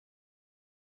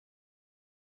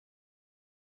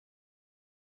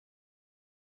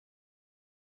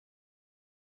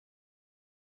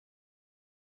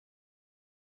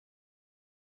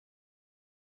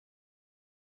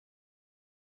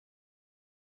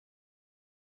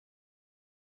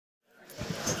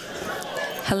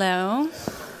Hello.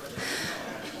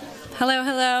 Hello,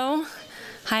 hello.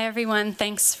 Hi, everyone.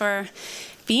 Thanks for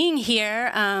being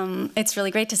here. It's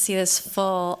really great to see this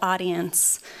full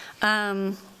audience.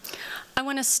 I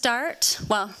want to start,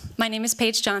 well, my name is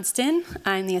Paige Johnston.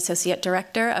 I'm the Associate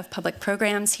Director of Public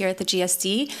Programs here at the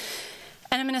GSD.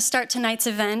 And I'm going to start tonight's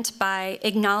event by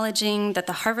acknowledging that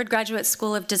the Harvard Graduate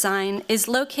School of Design is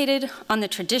located on the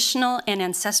traditional and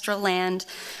ancestral land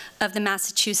of the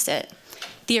Massachusetts,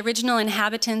 the original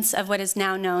inhabitants of what is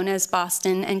now known as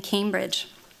Boston and Cambridge.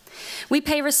 We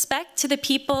pay respect to the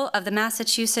people of the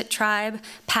Massachusetts tribe,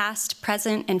 past,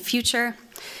 present, and future,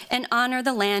 and honor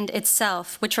the land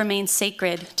itself, which remains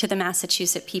sacred to the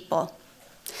Massachusetts people.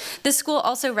 The school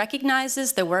also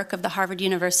recognizes the work of the Harvard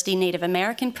University Native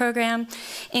American program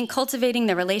in cultivating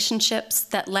the relationships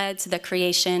that led to the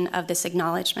creation of this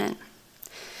acknowledgement.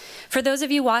 For those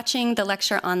of you watching the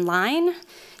lecture online,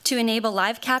 to enable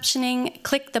live captioning,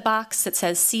 click the box that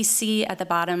says CC at the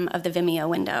bottom of the Vimeo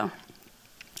window.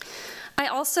 I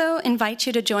also invite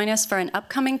you to join us for an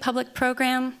upcoming public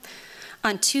program.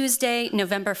 On Tuesday,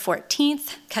 November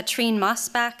 14th, Katrine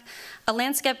Mosbach, a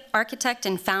landscape architect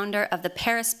and founder of the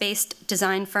Paris-based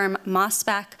design firm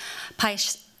Mosbach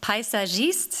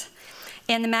Paysagiste,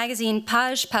 and the magazine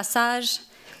Page Passage,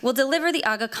 will deliver the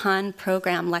Aga Khan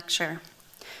program lecture.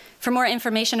 For more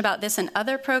information about this and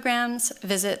other programs,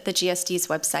 visit the GSD's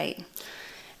website.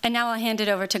 And now I'll hand it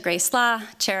over to Grace Law,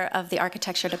 Chair of the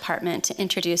Architecture Department, to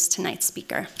introduce tonight's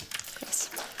speaker. Grace.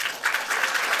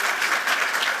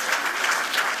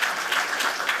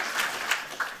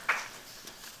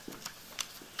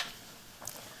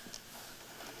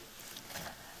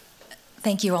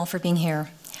 Thank you all for being here.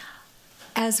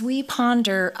 As we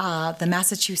ponder the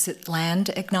Massachusetts land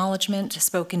acknowledgement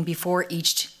spoken before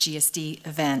each GSD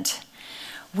event,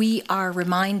 we are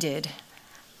reminded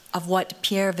of what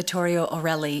Pier Vittorio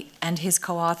Aureli and his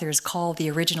co-authors call the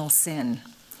original sin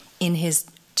in his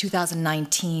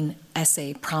 2019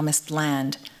 essay, Promised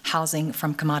Land, Housing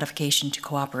from Commodification to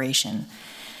Cooperation.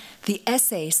 The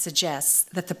essay suggests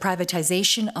that the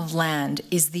privatization of land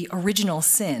is the original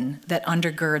sin that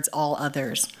undergirds all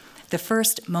others, the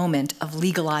first moment of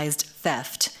legalized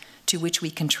theft to which we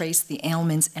can trace the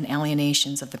ailments and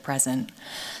alienations of the present.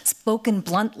 Spoken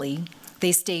bluntly,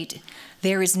 they state,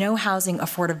 there is no housing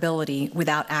affordability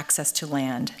without access to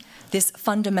land. This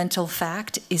fundamental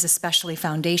fact is especially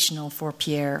foundational for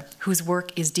Pier, whose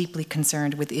work is deeply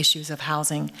concerned with issues of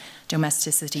housing,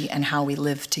 domesticity, and how we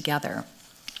live together.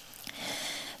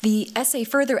 The essay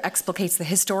further explicates the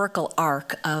historical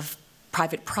arc of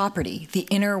private property, the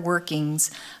inner workings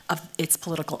of its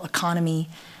political economy,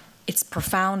 its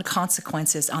profound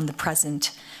consequences on the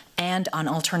present, and on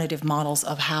alternative models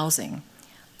of housing,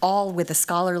 all with the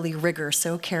scholarly rigor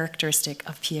so characteristic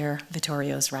of Pier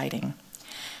Vittorio's writing.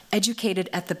 Educated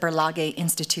at the Berlage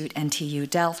Institute and TU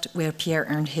Delft, where Pier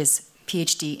earned his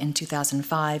PhD in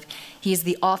 2005, he is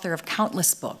the author of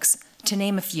countless books. To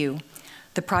name a few,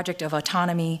 The Project of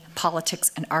Autonomy,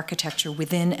 Politics and Architecture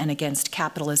Within and Against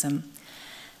Capitalism,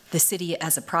 The City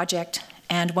as a Project,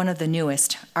 and one of the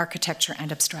newest, Architecture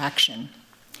and Abstraction.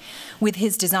 With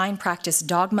his design practice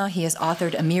Dogma, he has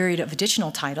authored a myriad of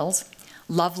additional titles,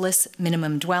 Loveless,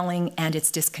 Minimum Dwelling and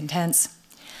Its Discontents,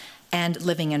 and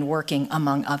Living and Working,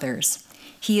 among others.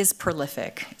 He is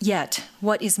prolific, yet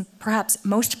what is perhaps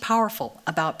most powerful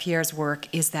about Pierre's work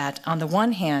is that, on the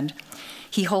one hand,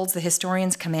 he holds the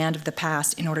historian's command of the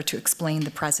past in order to explain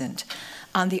the present.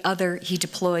 On the other, he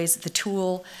deploys the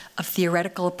tool of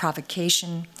theoretical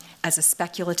provocation as a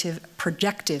speculative,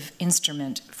 projective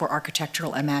instrument for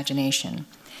architectural imagination.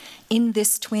 In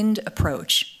this twinned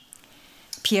approach,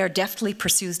 Pier deftly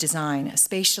pursues design,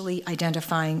 spatially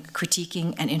identifying,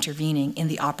 critiquing, and intervening in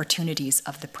the opportunities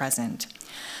of the present.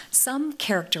 Some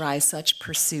characterize such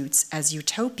pursuits as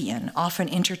utopian, often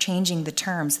interchanging the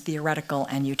terms theoretical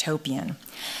and utopian.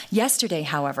 Yesterday,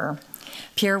 however,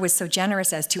 Pier was so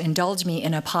generous as to indulge me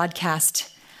in a podcast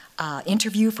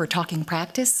interview for Talking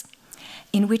Practice,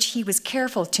 in which he was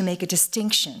careful to make a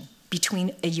distinction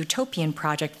between a utopian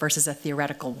project versus a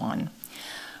theoretical one.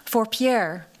 For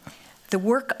Pier, the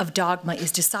work of Dogma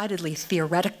is decidedly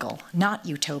theoretical, not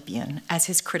utopian, as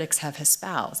his critics have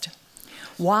espoused.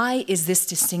 Why is this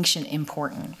distinction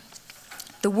important?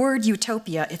 The word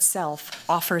utopia itself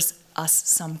offers us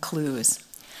some clues.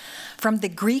 From the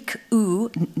Greek ou,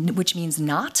 which means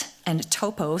not, and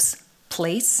topos,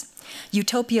 place,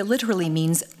 utopia literally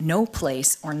means no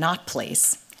place or not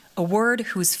place, a word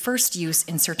whose first use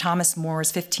in Sir Thomas More's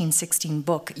 1516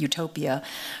 book, Utopia,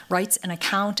 writes an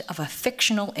account of a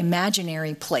fictional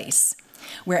imaginary place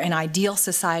where an ideal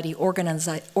society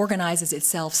organizes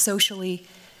itself socially,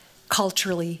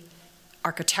 culturally,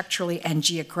 architecturally and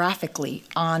geographically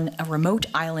on a remote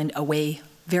island away,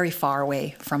 very far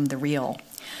away from the real.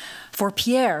 For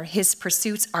Pier, his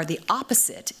pursuits are the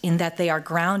opposite in that they are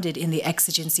grounded in the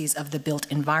exigencies of the built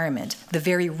environment, the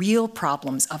very real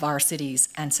problems of our cities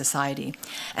and society.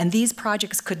 And these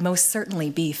projects could most certainly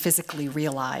be physically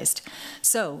realized.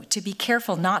 So, to be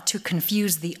careful not to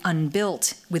confuse the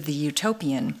unbuilt with the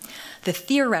utopian, the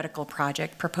theoretical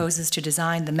project proposes to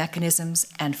design the mechanisms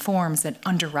and forms that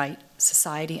underwrite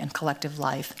society and collective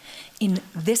life in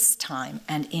this time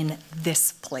and in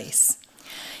this place.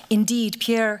 Indeed,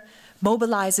 Pier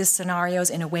mobilizes scenarios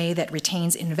in a way that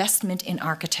retains investment in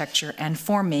architecture and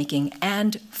form making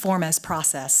and form as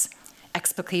process,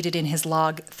 explicated in his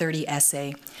Log 30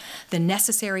 essay, The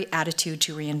Necessary Attitude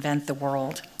to Reinvent the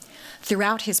World.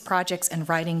 Throughout his projects and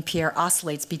writing, Pier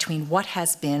oscillates between what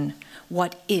has been,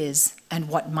 what is, and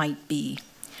what might be.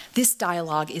 This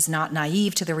dialogue is not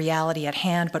naive to the reality at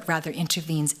hand, but rather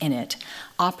intervenes in it,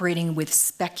 operating with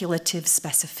speculative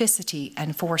specificity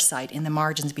and foresight in the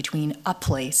margins between a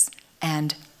place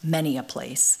and many a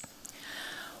place.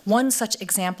 One such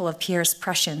example of Pierre's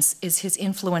prescience is his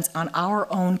influence on our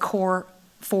own core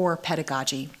for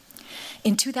pedagogy.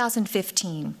 In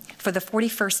 2015, for the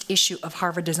 41st issue of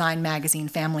Harvard Design Magazine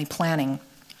Family Planning,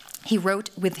 he wrote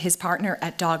with his partner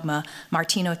at Dogma,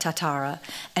 Martino Tatara,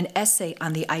 an essay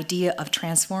on the idea of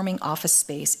transforming office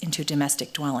space into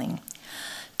domestic dwelling.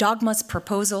 Dogma's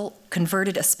proposal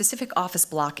converted a specific office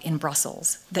block in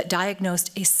Brussels that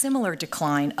diagnosed a similar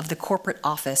decline of the corporate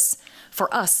office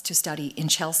for us to study in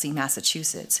Chelsea,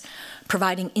 Massachusetts,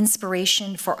 providing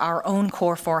inspiration for our own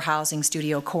Core 4 housing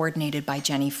studio coordinated by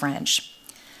Jenny French.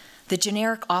 The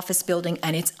generic office building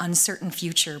and its uncertain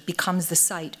future becomes the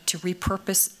site to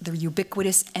repurpose the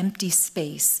ubiquitous empty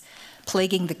space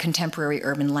plaguing the contemporary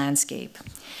urban landscape.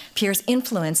 Pierre's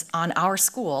influence on our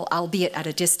school, albeit at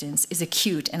a distance, is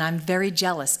acute, and I'm very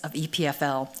jealous of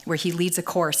EPFL, where he leads a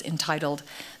course entitled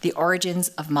The Origins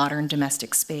of Modern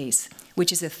Domestic Space,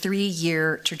 which is a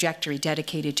 3-year trajectory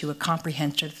dedicated to a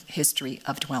comprehensive history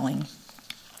of dwelling.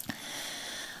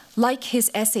 Like his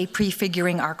essay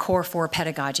prefiguring our Core 4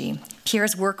 pedagogy,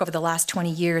 Pierre's work over the last 20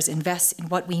 years invests in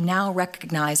what we now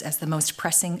recognize as the most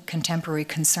pressing contemporary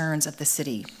concerns of the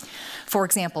city. For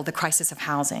example, the crisis of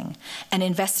housing, and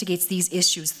investigates these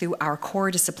issues through our core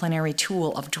disciplinary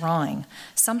tool of drawing,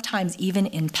 sometimes even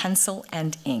in pencil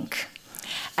and ink.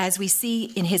 As we see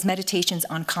in his meditations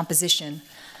on composition,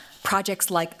 projects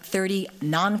like 30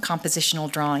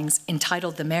 non-compositional drawings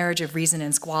entitled The Marriage of Reason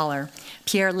and Squalor,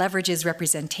 Pier leverages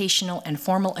representational and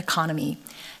formal economy,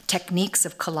 techniques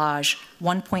of collage,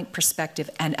 one-point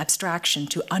perspective, and abstraction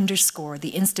to underscore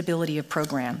the instability of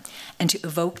program and to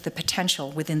evoke the potential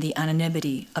within the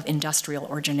anonymity of industrial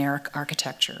or generic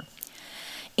architecture.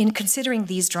 In considering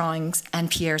these drawings and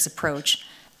Pierre's approach,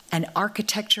 an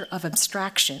architecture of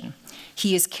abstraction,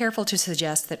 he is careful to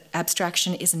suggest that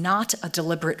abstraction is not a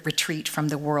deliberate retreat from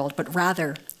the world, but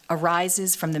rather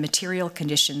arises from the material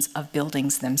conditions of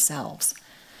buildings themselves.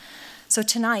 So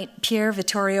tonight, Pier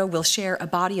Vittorio will share a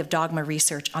body of Dogma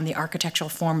research on the architectural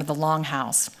form of the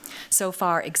Longhouse, so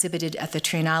far exhibited at the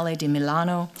Triennale di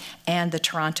Milano and the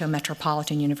Toronto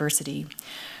Metropolitan University.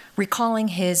 Recalling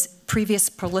his previous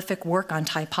prolific work on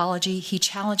typology, he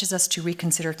challenges us to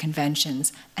reconsider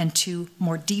conventions and to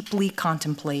more deeply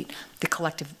contemplate the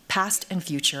collective past and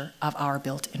future of our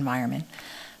built environment.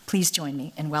 Please join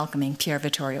me in welcoming Pier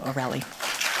Vittorio Aureli.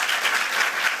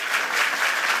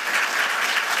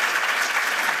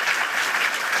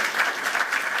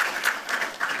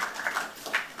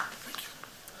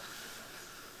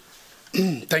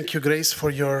 Thank you, Grace, for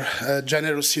your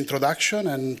generous introduction,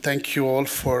 and thank you all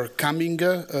for coming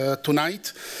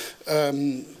tonight.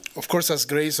 Of course, as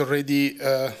Grace already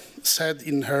said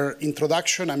in her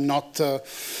introduction, I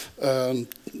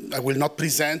will not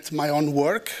present my own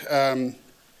work.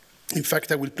 In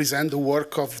fact, I will present the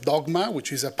work of Dogma,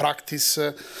 which is a practice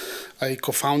I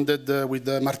co-founded with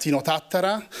Martino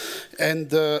Tattara. And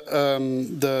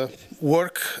the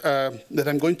work that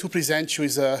I'm going to present you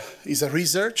is a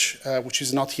research, which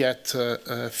is not yet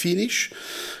finished,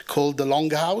 called the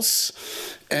Longhouse.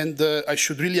 And I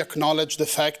should really acknowledge the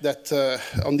fact that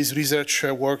on this research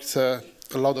worked a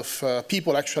lot of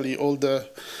people, actually all the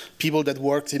people that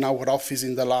worked in our office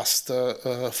in the last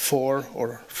 4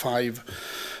 or 5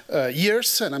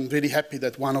 years, and I'm really happy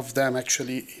that one of them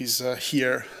actually is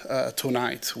here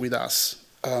tonight with us.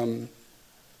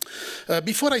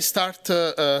 Before I start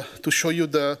to show you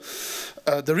the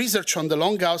research on the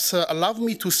Longhouse, allow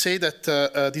me to say that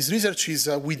this research is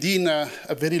within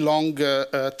a very long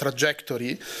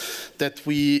trajectory that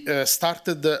we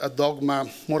started at Dogma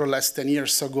more or less 10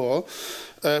 years ago,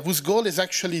 whose goal is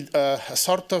actually a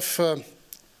sort of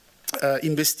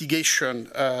investigation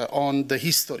on the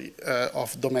history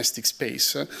of domestic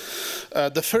space.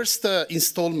 The first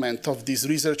installment of this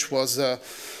research was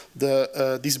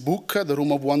this book, The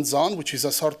Room of One's Own, which is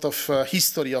a sort of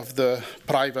history of the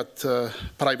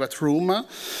private room.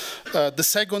 The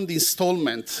second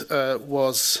installment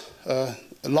was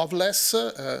Loveless,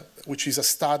 which is a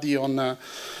study on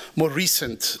more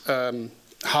recent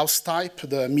house type,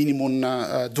 the minimum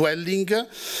dwelling.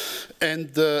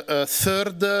 And the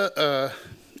third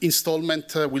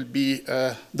installment will be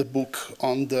the book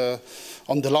on the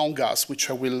Longhouse, which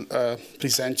I will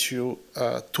present you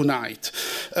tonight.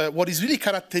 What is really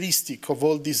characteristic of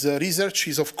all this research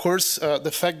is, of course,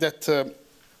 the fact that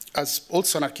as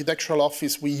also an architectural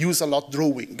office, we use a lot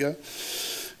drawing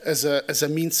as a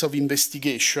means of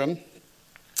investigation.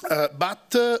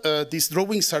 But these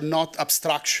drawings are not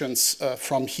abstractions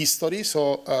from history.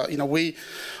 So in a way,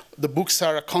 the books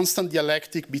are a constant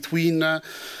dialectic between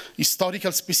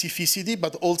historical specificity,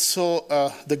 but also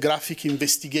the graphic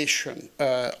investigation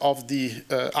of the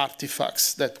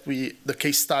artifacts that the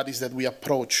case studies that we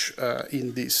approach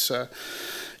in this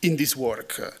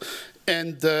work.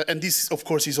 And this, of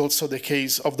course, is also the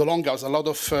case of the Longhouse. A lot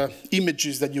of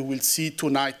images that you will see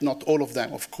tonight, not all of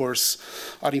them, of course,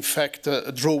 are in fact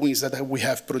drawings that we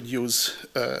have produced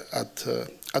at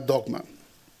Dogma.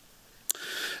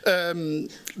 The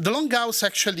Longhouse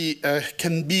actually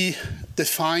can be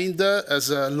defined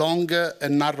as a long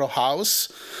and narrow house,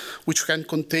 which can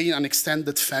contain an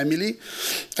extended family,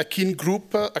 a kin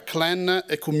group, a clan,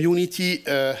 a community,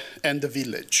 and a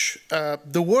village.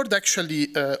 The word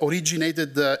actually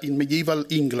originated in medieval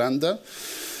England,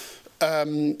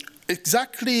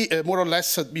 exactly more or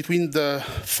less between the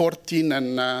 14th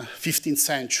and 15th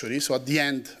century, so at the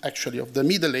end actually of the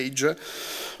Middle Age,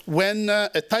 when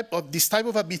this type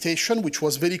of habitation, which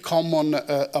was very common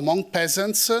among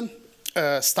peasants,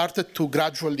 started to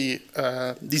gradually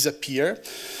disappear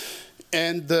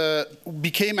and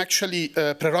became actually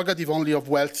prerogative only of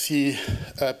wealthy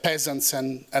peasants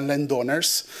and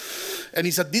landowners. And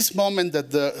it's at this moment that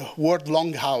the word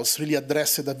Longhouse really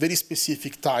addressed a very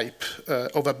specific type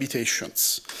of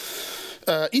habitations.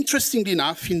 Interestingly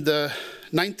enough, in the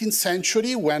 19th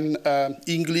century, when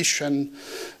English and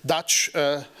Dutch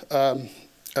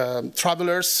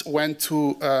travelers went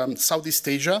to Southeast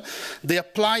Asia, they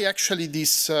apply actually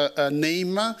this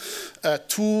name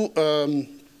to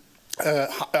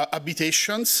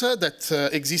habitations that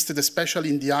existed especially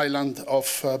in the island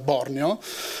of Borneo.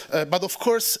 But of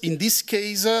course, in this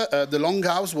case, the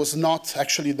Longhouse was not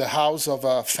actually the house of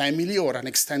a family or an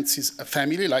extensive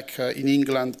family like in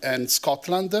England and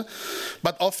Scotland,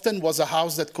 but often was a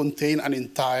house that contained an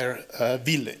entire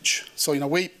village. So in a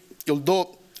way,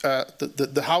 although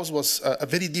the house was a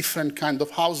very different kind of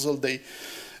household, they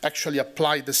actually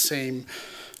applied the same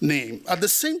name. At the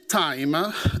same time,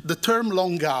 the term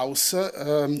Longhouse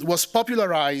was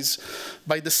popularized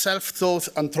by the self-taught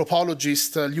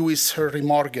anthropologist Lewis Henry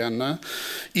Morgan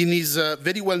in his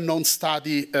very well-known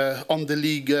study on the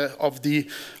League of the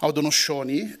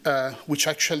Haudenosaunee, which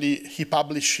actually he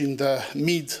published in the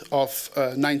mid of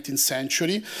 19th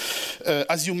century.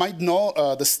 As you might know,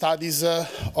 the studies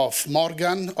of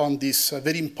Morgan on this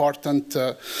very important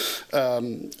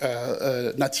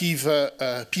native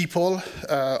people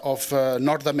of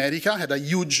North America had a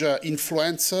huge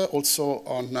influence also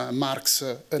on Marx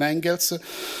and Engels.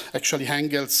 Actually,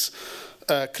 Engels'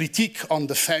 critique on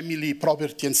the family,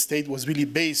 property, and state was really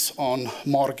based on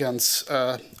Morgan's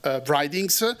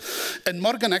writings. And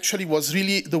Morgan actually was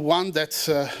really the one that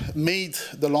made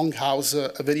the Longhouse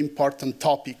a very important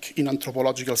topic in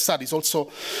anthropological studies. Also,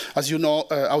 as you know,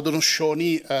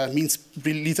 Haudenosaunee means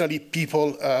literally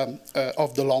people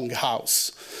of the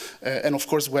Longhouse. And of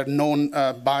course, were known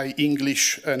by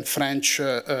English and French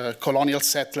colonial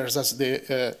settlers as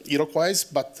the Iroquois,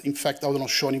 but in fact,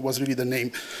 Haudenosaunee was really the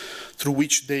name through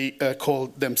which they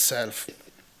called themselves.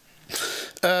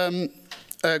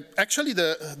 Actually,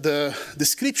 the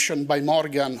description by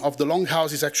Morgan of the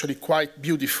Longhouse is actually quite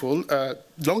beautiful.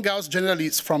 Longhouse generally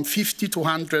is from 50 to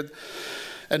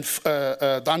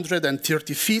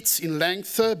 130 feet in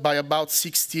length by about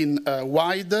 16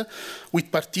 wide,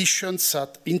 with partitions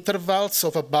at intervals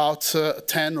of about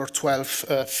 10 or 12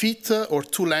 feet, or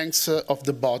two lengths of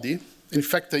the body. In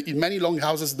fact, in many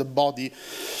longhouses, the body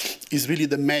is really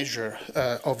the measure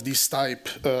of this type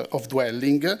of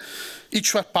dwelling.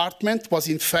 Each apartment was,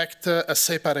 in fact, a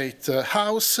separate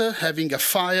house, having a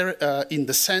fire in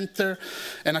the center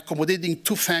and accommodating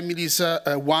two families,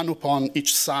 one upon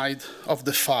each side of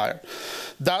the fire.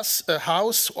 Thus, a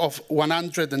house of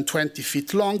 120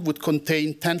 feet long would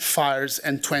contain 10 fires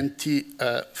and 20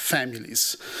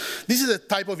 families. This is a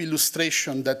type of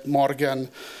illustration that Morgan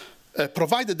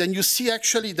provided, and you see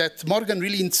actually that Morgan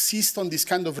really insists on this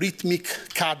kind of rhythmic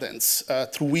cadence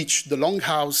through which the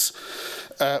longhouse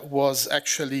was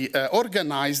actually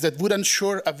organized that would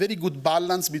ensure a very good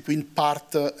balance between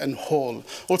part and whole.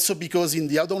 Also because in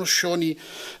the Haudenosaunee,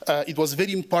 it was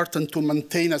very important to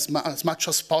maintain as much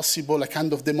as possible a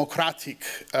kind of democratic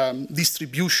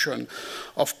distribution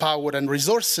of power and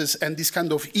resources, and this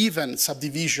kind of even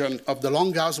subdivision of the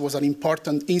longhouse was an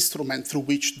important instrument through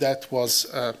which that was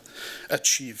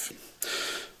achieved.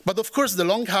 But of course, the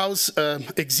longhouse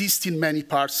exists in many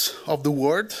parts of the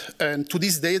world, and to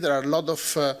this day there are a lot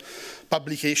of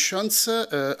publications,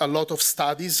 a lot of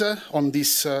studies on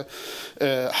this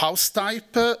house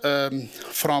type,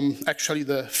 from actually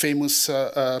the famous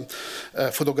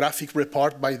photographic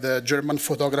report by the German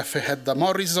photographer Hedda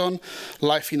Morrison,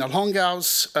 Life in a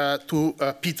Longhouse, to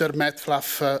Peter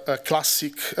Metcalf's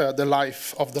classic, The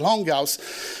Life of the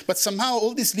Longhouse. But somehow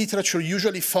all this literature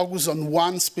usually focuses on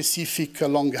one specific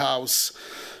longhouse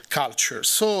culture.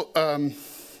 So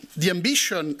the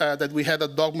ambition that we had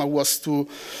at Dogma was to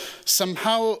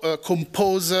somehow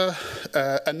compose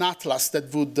an atlas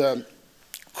that would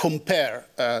compare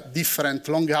different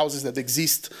longhouses that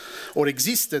exist or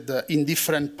existed in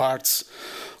different parts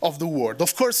of the world.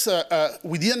 Of course,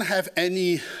 we didn't have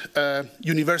any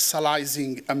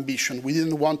universalizing ambition. We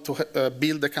didn't want to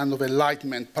build a kind of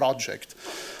enlightenment project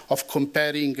of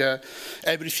comparing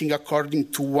everything according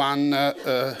to one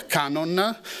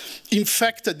canon. In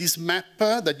fact, this map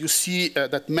that you see,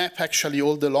 that map actually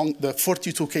all the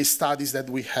 42 case studies that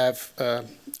we have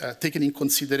taken in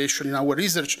consideration in our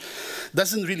research,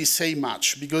 doesn't really say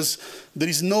much, because there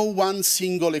is no one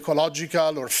single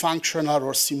ecological or functional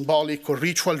or symbolic or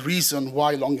ritual reason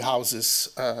why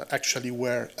longhouses actually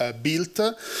were built.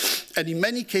 And in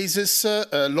many cases,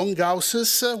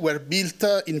 longhouses were built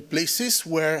in places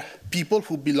where people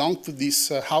who belong to this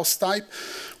house type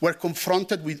were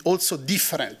confronted with also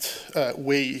different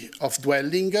way of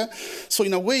dwelling. So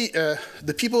in a way,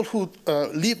 the people who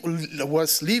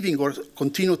was living or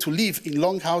continue to live in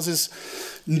longhouses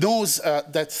knows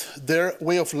that their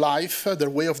way of life, their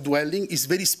way of dwelling is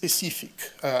very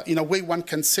specific. In a way, one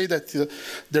can say that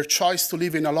their choice to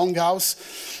live in a longhouse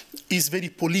is very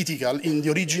political in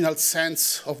the original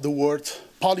sense of the word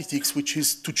politics, which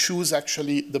is to choose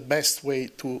actually the best way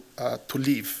to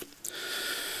live.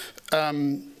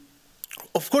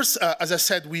 Of course, as I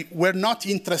said, we were not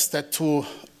interested to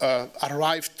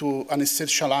arrive to an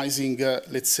essentializing,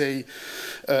 let's say,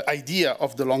 idea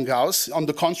of the longhouse. On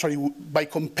the contrary, by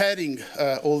comparing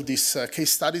all these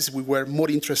case studies, we were more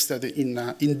interested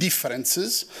in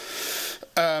differences.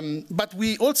 But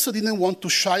we also didn't want to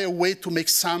shy away to make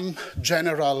some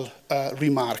general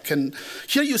remark. And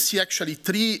here you see actually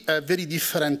three very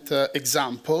different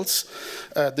examples.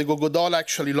 The Gogodola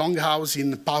actually longhouse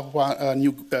in Papua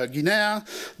New Guinea,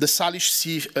 the Salish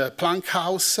Sea plank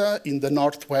house in the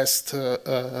northwest,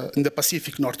 in the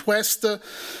Pacific Northwest,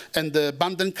 and the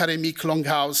Banden Karemik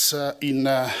longhouse in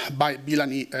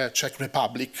Bilani, Czech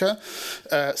Republic.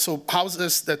 So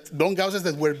longhouses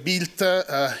that were built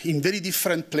in very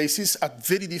different places at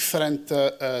very different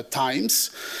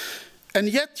times. And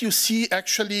yet you see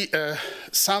actually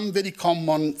some very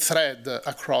common thread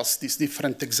across these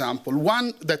different examples.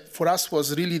 One that for us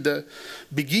was really the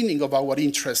beginning of our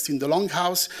interest in the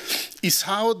longhouse is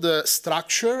how the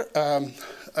structure,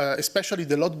 especially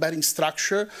the load-bearing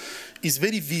structure, is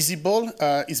very visible,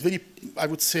 is very, I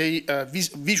would say,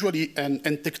 visually and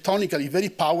tectonically very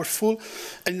powerful,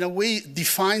 and in a way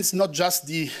defines not just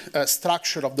the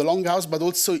structure of the longhouse, but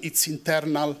also its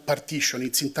internal partition,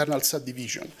 its internal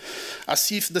subdivision,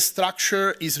 as if the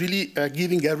structure is really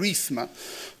giving a rhythm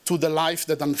to the life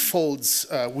that unfolds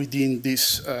within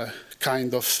this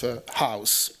kind of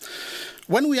house.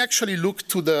 When we actually look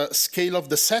to the scale of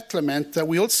the settlement,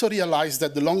 we also realize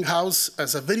that the longhouse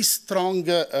has a very strong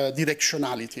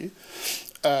directionality.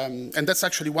 And that's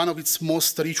actually one of its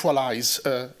most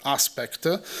ritualized aspects.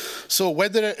 So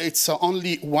whether it's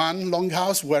only one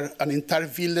longhouse where an entire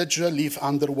village live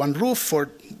under one roof,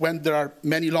 or when there are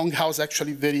many longhouses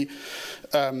actually very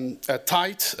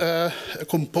tight,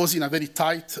 composing a very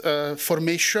tight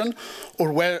formation,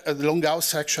 or where the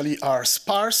longhouses actually are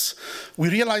sparse, we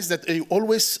realize that they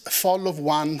always follow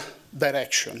one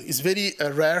direction. It's very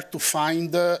rare to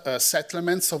find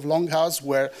settlements of longhouses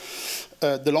where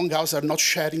the longhouses are not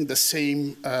sharing the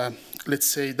same, let's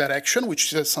say, direction,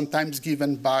 which is sometimes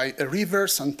given by a river,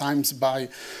 sometimes by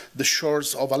the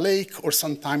shores of a lake, or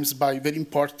sometimes by very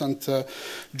important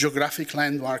geographic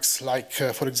landmarks like,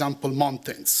 for example,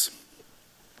 mountains.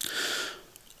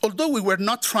 Although we were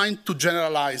not trying to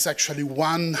generalize actually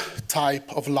one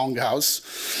type of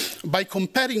longhouse, by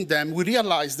comparing them, we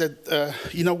realized that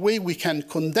in a way we can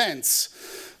condense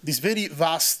this very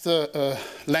vast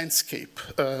landscape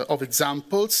of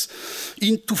examples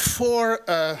into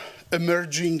 4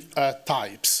 emerging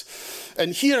types.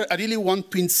 And here I really want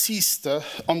to insist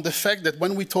on the fact that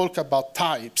when we talk about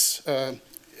types,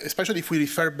 especially if we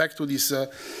refer back to this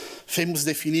famous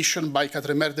definition by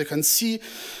Quatremer de Cancy,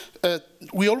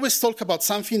 we always talk about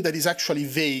something that is actually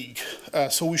vague.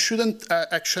 So we shouldn't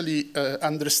actually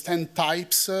understand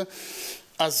types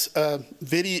as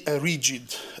very rigid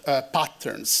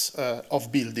patterns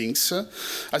of buildings.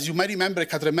 As you may remember,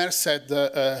 Quatremer said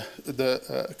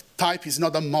the type is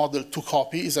not a model to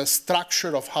copy, it's a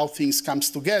structure of how things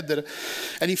comes together.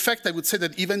 And in fact, I would say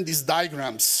that even these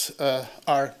diagrams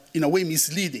are in a way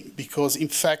misleading, because in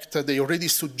fact they already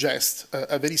suggest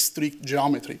a very strict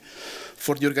geometry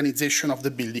for the organization of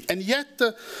the building. And yet,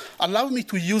 allow me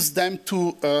to use them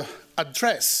to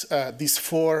address these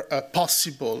 4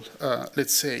 possible,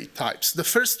 let's say, types. The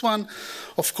first one,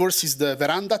 of course, is the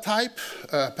veranda type,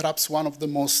 perhaps one of the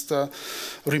most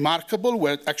remarkable,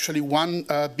 where actually one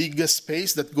big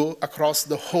space that goes across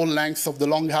the whole length of the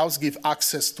longhouse gives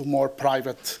access to more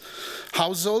private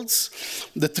households.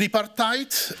 The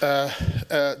tripartite,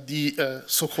 the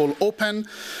so-called open,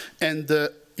 and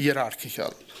the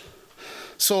hierarchical.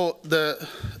 So the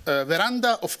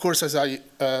veranda, of course, as I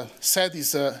said,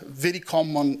 is a very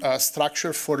common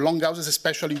structure for longhouses,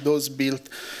 especially those built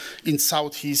in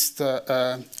Southeast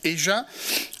Asia.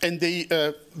 And they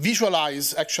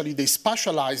visualize, actually, they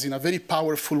spatialize in a very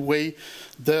powerful way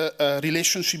the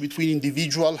relationship between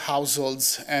individual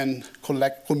households and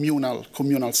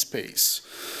communal space.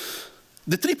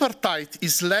 The tripartite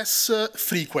is less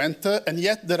frequent, and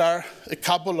yet there are a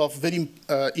couple of very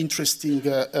interesting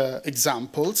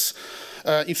examples.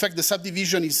 In fact, the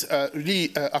subdivision is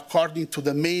really according to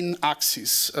the main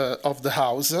axis of the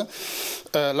house,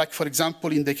 like, for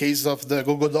example, in the case of the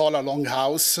Gogodola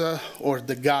Longhouse or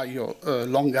the Gaio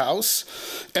Longhouse.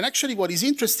 And actually, what is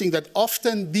interesting that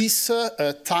often this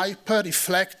type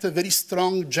reflect very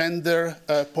strong gender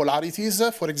polarities.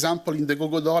 For example, in the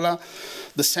Gogodola,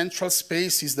 the central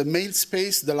space is the male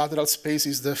space, the lateral space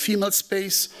is the female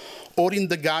space, or in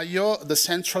the Gaio, the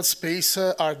central space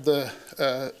are the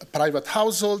private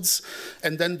households,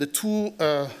 and then the 2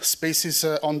 spaces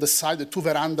on the side, the 2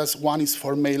 verandas, one is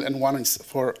for male and one is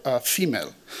for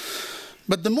female.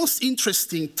 But the most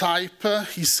interesting type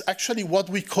is actually what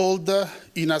we called,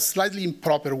 in a slightly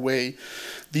improper way,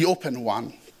 the open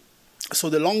one. So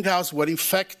the longhouse where, in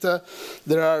fact,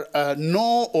 there are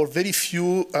no or very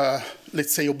few,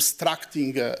 let's say,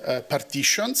 obstructing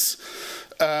partitions,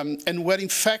 and where, in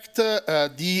fact,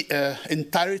 the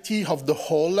entirety of the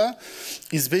hall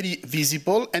is very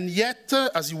visible. And yet,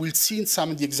 as you will see in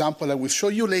some of the examples I will show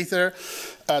you later,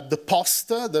 the post,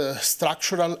 the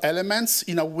structural elements,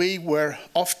 in a way were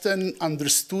often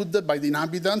understood by the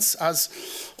inhabitants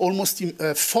as almost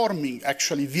forming,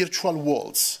 actually, virtual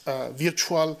walls,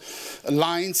 virtual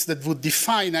lines that would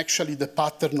define, actually, the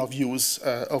pattern of use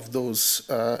of those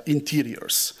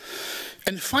interiors.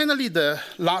 And finally, the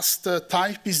last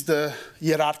type is the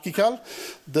hierarchical,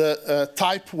 the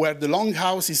type where the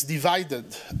longhouse is divided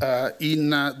in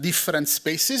different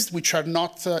spaces which are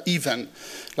not even,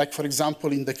 like, for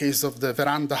example, in the case of the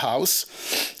veranda house,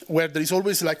 where there is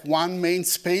always like one main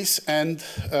space and,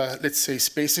 let's say,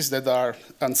 spaces that are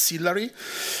ancillary.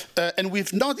 And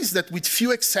we've noticed that with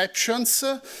few exceptions,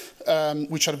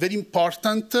 which are very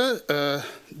important,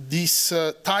 this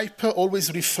type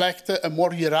always reflects a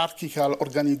more hierarchical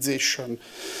organization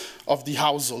of the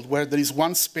household, where there is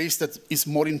one space that is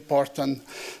more important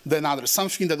than others,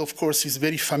 something that, of course, is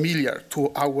very familiar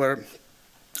to our,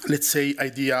 let's say,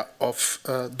 idea of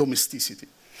domesticity.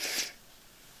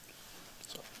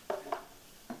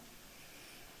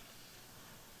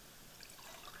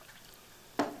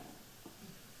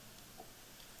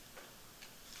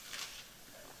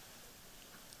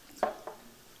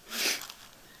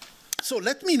 So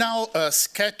let me now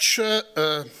sketch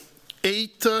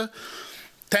 8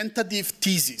 tentative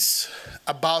theses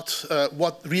about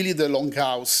what really the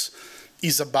Longhouse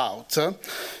is about.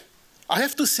 I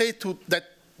have to say that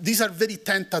these are very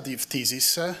tentative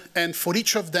theses, and for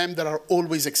each of them there are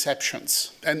always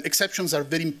exceptions, and exceptions are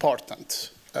very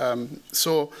important.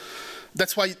 So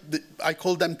that's why I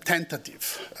call them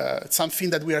tentative. It's something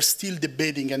that we are still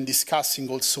debating and discussing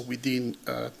also within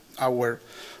our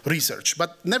research.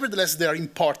 But nevertheless, they are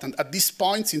important. At this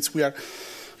point, since we are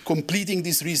completing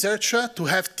this research, to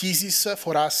have theses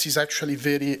for us is actually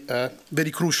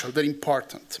very crucial, very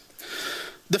important.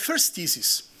 The first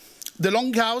thesis: the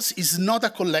Longhouse is not a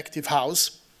collective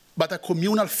house, but a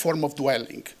communal form of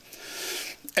dwelling.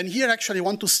 And here actually I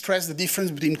want to stress the difference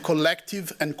between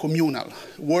collective and communal,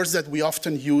 words that we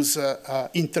often use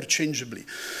interchangeably.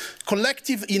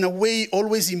 Collective, in a way,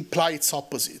 always implies its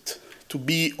opposite, to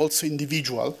be also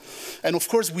individual. And of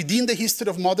course, within the history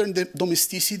of modern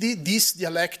domesticity, this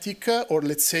dialectic, or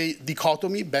let's say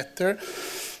dichotomy, better,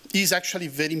 is actually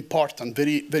very important,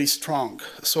 very strong.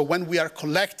 So when we are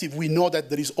collective, we know that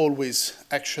there is always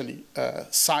actually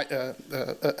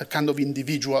a kind of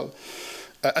individual,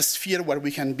 a sphere where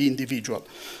we can be individual.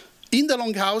 In the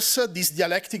Longhouse, this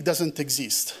dialectic doesn't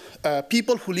exist.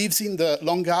 People who live in the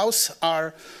Longhouse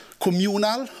are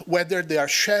communal, whether they are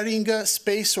sharing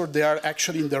space or they are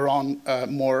actually in their own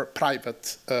more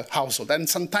private household. And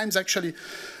sometimes actually,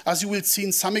 as you will see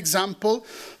in some example,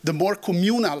 the more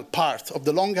communal part of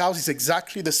the Longhouse is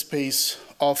exactly the space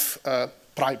of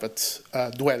private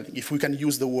dwelling, if we can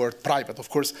use the word private. Of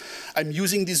course, I'm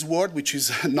using this word, which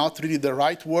is not really the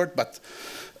right word, but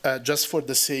just for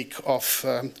the sake of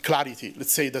clarity,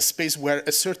 let's say the space where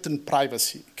a certain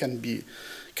privacy can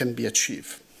be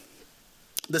achieved.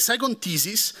 The second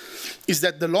thesis is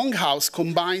that the Longhouse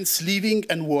combines living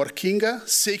and working,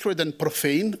 sacred and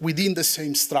profane, within the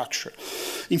same structure.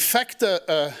 In fact,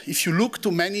 if you look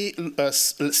to many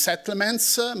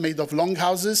settlements made of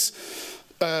Longhouses,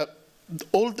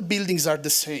 all the buildings are the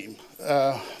same.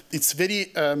 It's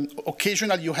very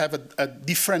occasional you have a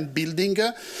different building,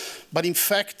 but in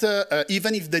fact,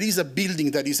 even if there is a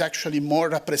building that is actually more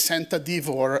representative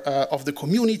or of the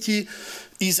community,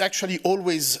 is actually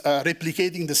always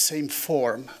replicating the same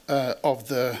form of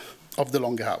the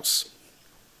Longhouse.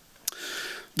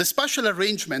 The spatial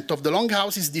arrangement of the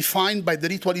Longhouse is defined by the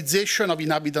ritualization of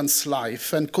inhabitants'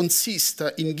 life and consists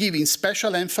in giving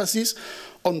special emphasis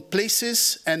on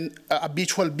places and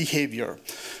habitual behavior.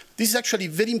 This is actually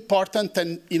very important,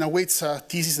 and in a way it's a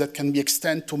thesis that can be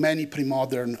extended to many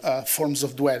pre-modern forms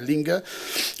of dwelling,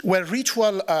 where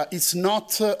ritual is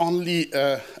not only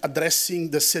addressing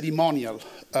the ceremonial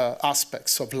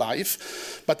aspects of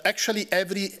life, but actually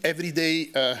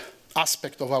everyday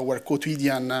aspect of our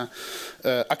quotidian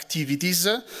activities,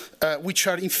 which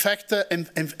are in fact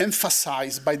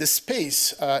emphasized by the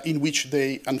space in which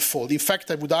they unfold. In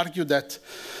fact, I would argue that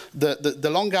the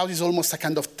Longhouse is almost a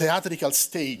kind of theatrical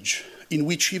stage in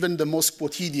which even the most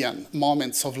quotidian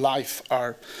moments of life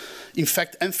are in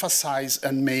fact emphasized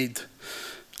and made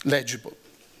legible.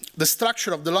 The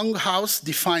structure of the Longhouse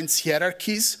defines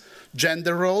hierarchies,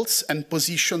 gender roles, and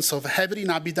positions of every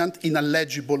inhabitant in a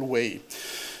legible way.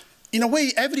 In a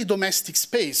way, every domestic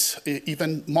space,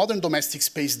 even modern domestic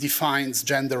space, defines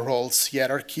gender roles,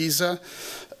 hierarchies,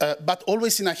 but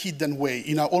always in a hidden way,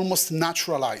 in an almost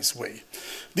naturalized way.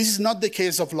 This is not the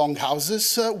case of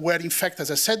Longhouses, where, in fact,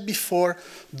 as I said before,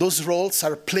 those roles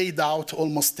are played out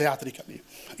almost theatrically,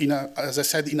 as I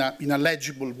said, in a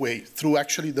legible way, through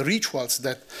actually the rituals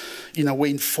that, in a way,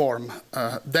 inform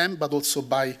them, but also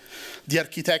by the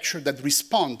architecture that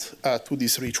respond to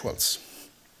these rituals.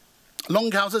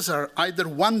 Longhouses are either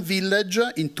one village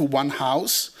into one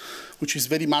house, which is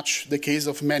very much the case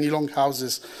of many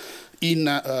Longhouses in,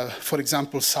 for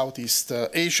example, Southeast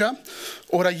Asia,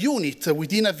 or a unit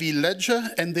within a village,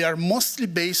 and they are mostly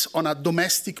based on a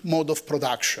domestic mode of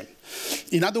production.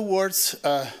 In other words,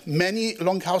 many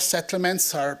Longhouse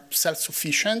settlements are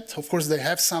self-sufficient. Of course, they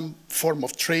have some form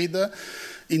of trade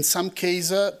in some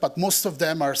cases, but most of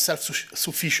them are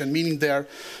self-sufficient, meaning they are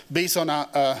based on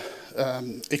a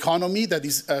economy that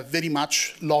is very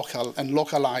much local and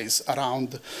localized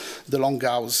around the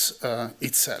Longhouse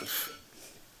itself.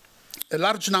 A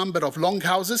large number of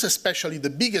Longhouses, especially the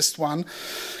biggest one,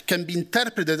 can be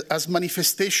interpreted as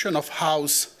manifestation of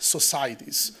house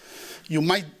societies. You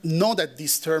might know that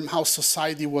this term, house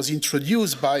society, was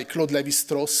introduced by Claude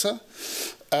Lévi-Strauss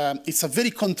It's a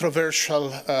very controversial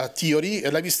theory.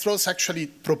 Lévi-Strauss actually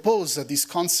proposed this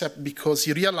concept because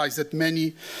he realized that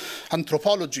many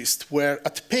anthropologists were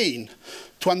at pain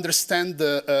to understand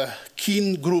the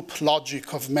kin group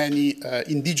logic of many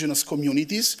indigenous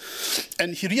communities.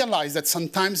 And he realized that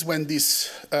sometimes when these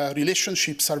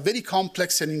relationships are very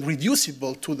complex and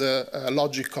irreducible to the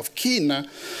logic of kin,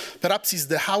 perhaps it's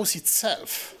the house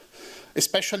itself,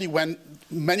 especially when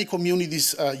many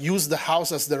communities use the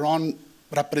house as their own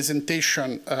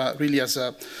representation, really as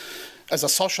a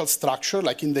social structure,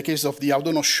 like in the case of the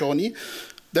Haudenosaunee,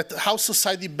 that how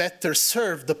society better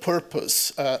serve the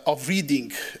purpose of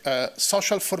reading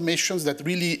social formations that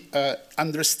really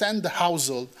understand the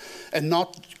household and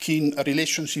not kin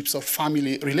relationships or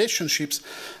family relationships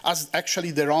as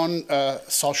actually their own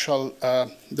social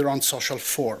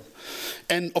form.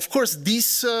 And of course,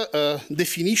 this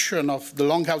definition of the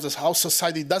Longhouses house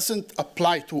society doesn't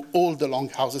apply to all the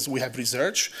Longhouses we have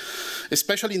researched,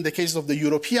 especially in the case of the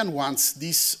European ones.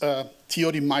 This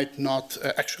theory might not,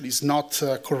 actually is not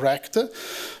correct,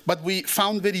 but we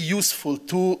found very useful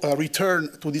to return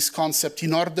to this concept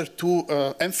in order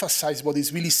to emphasize what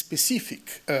is really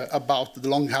specific about the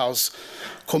Longhouse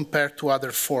compared to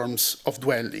other forms of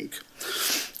dwelling.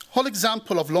 All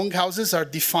examples of Longhouses are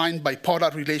defined by polar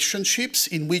relationships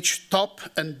in which top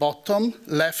and bottom,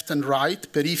 left and right,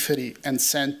 periphery and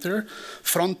center,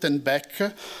 front and back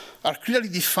are clearly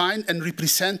defined and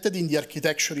represented in the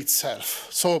architecture itself.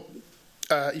 So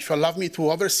if you allow me to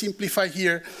oversimplify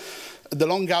here, the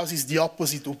Longhouse is the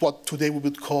opposite of what today we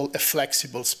would call a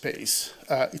flexible space.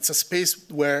 It's a space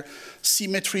where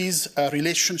symmetries,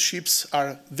 relationships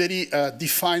are very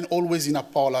defined always in a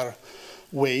polar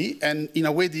way, and in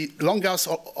a way the Longhouse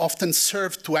often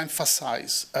serve to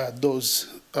emphasize those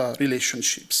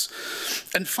relationships.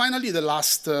 And finally, the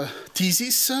last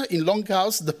thesis, in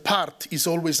Longhouse, the part is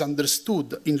always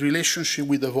understood in relationship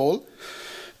with the whole.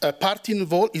 Part in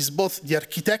whole is both the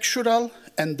architectural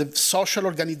and the social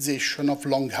organization of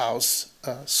Longhouse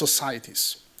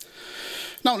societies.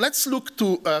 Now let's look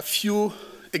to a few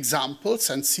examples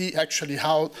and see actually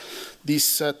how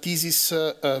this thesis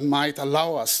might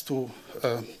allow us to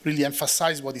really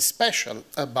emphasize what is special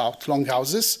about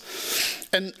Longhouses.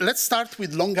 And let's start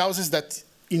with Longhouses that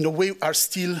in a way are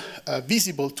still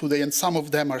visible today, and some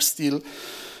of them are still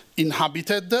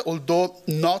inhabited, although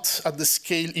not at the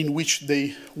scale in which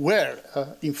they were,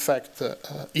 in fact,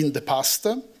 in the past.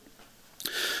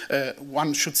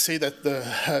 One should say that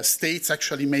the states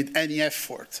actually made any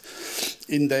effort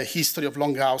in the history of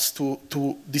Longhouse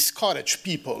to discourage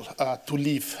people to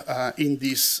live in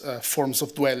these forms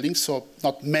of dwelling, so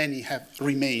not many have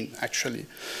remained actually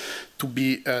to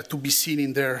be seen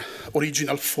in their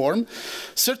original form.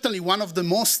 Certainly one of the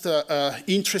most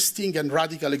interesting and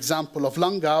radical example of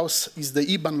Longhouse is the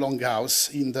Iban Longhouse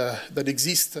that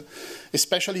exists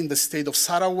especially in the state of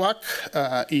Sarawak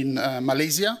in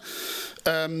Malaysia.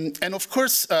 And of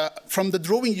course, from the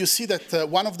drawing, you see that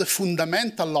one of the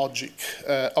fundamental logic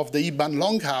of the Iban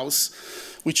Longhouse,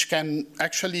 which can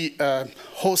actually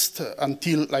host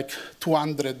until like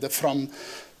 200, from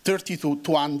 30 to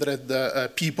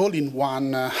 200 people in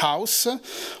one house.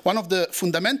 One of the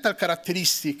fundamental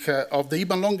characteristics of the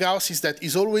Iban Longhouse is that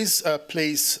it's always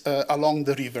placed along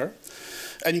the river.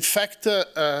 And in fact,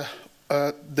 the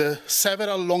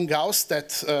several Longhouses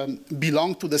that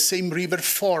belong to the same river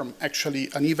form actually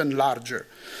an even larger,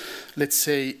 let's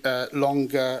say,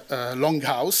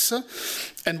 Longhouse.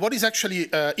 And what is actually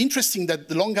interesting that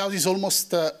the Longhouse is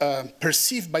almost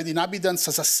perceived by the inhabitants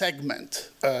as a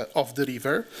segment of the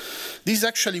river. This is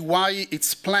actually why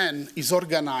its plan is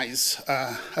organized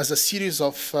as a series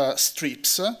of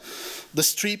strips. The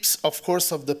strips, of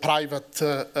course, of the private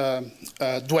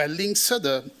dwellings,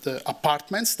 the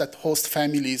apartments that host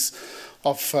families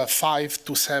of 5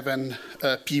 to 7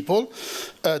 people.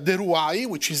 The Ruai,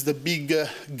 which is the big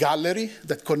gallery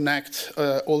that connects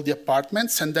all the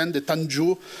apartments, and then the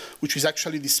Tanju, which is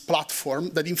actually this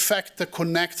platform that in fact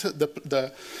connects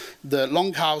the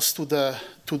Longhouse to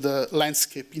the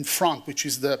landscape in front, which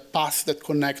is the path that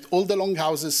connects all the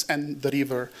Longhouses and the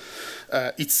river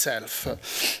itself.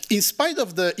 In spite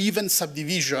of the even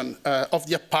subdivision of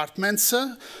the apartments,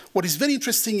 what is very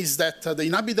interesting is that the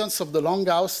inhabitants of the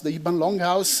Longhouse, the Iban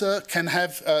Longhouse, can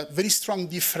have very strong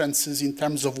differences in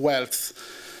terms of wealth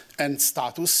and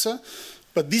status,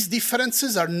 but these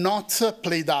differences are not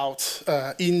played out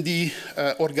in the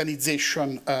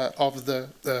organization of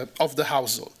the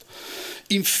household.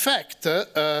 In fact,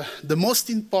 the most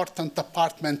important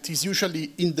apartment is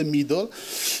usually in the middle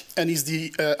and is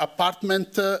the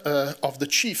apartment of the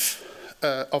chief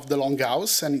of the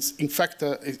Longhouse, and it's in fact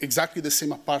exactly the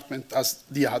same apartment as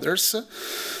the others.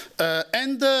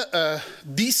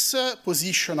 This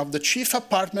position of the chief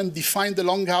apartment defines the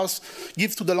Longhouse,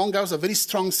 gives to the Longhouse a very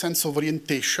strong sense of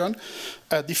orientation,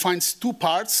 defines two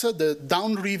parts, the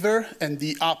downriver and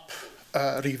the up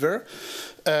river.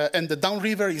 And the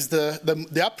downriver is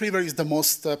the upriver is the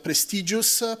most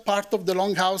prestigious part of the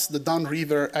Longhouse. The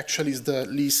downriver actually is the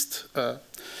least,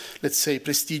 let's say,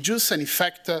 prestigious. And in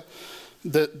fact,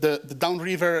 the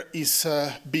downriver is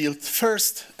built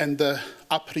first, and the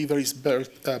upriver is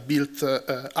built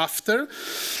after.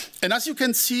 And as you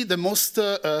can see, the most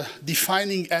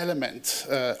defining element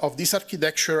of this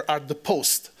architecture are the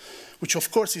posts, which of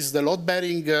course is the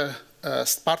load-bearing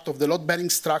part of the load-bearing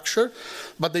structure,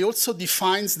 but they also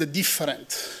defines the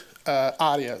different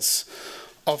areas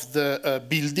of the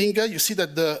building. You see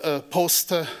that the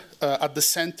post at the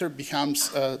center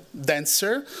becomes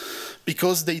denser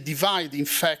because they divide, in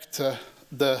fact,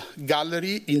 the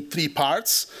gallery in three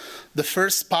parts. The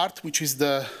first part, which is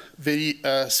the very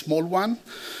small one,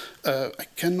 I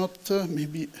cannot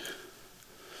maybe,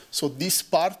 so this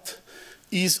part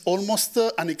is almost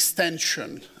an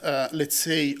extension, let's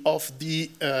say, of the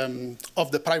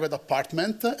private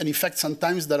apartment. And in fact,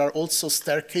 sometimes there are also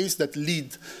staircases that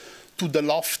lead to the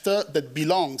loft that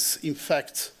belongs, in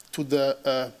fact, to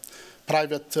the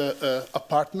private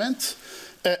apartment.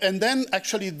 And then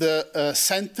actually the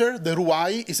center, the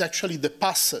ruai, is actually the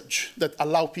passage that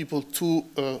allow people to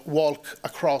walk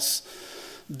across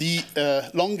the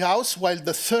Longhouse, while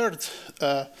the third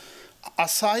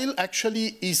asile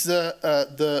actually is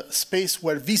the space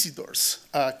where visitors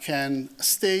can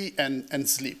stay and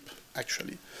sleep,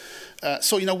 actually.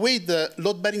 So in a way, the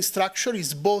load-bearing structure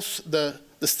is both the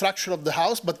structure of the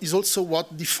house, but is also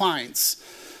what defines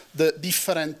the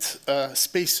different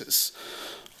spaces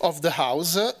of the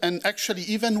house. And actually,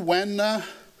 even when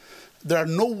there are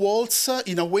no walls,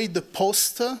 in a way, the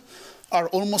posts are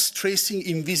almost tracing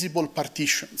invisible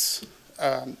partitions.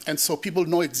 And so people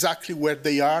know exactly where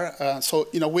they are. So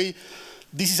in a way,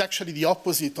 this is actually the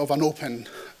opposite of an open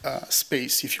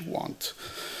space, if you want.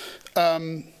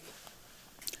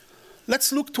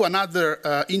 Let's look to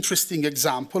another interesting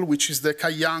example, which is the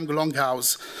Kayang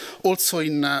Longhouse, also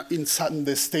in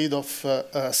the state of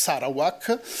Sarawak.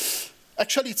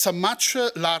 Actually, it's a much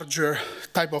larger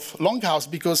type of longhouse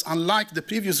because, unlike the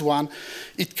previous one,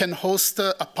 it can host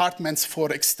apartments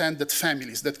for extended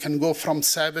families that can go from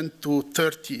 7 to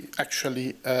 30,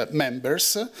 actually,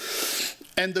 members.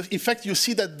 And in fact, you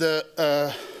see that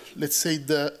let's say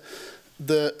the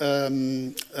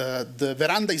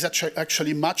veranda is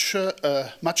actually much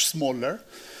smaller.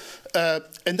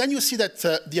 And then you see that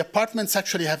the apartments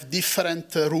actually have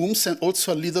different rooms and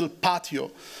also a little patio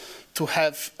to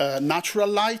have natural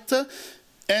light.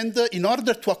 And in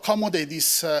order to accommodate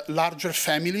these larger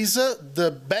families,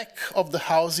 the back of the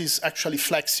house is actually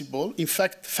flexible. In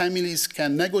fact, families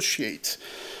can negotiate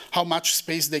how much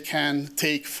space they can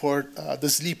take for the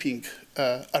sleeping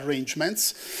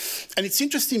arrangements. And it's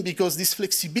interesting because this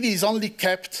flexibility is only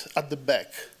kept at the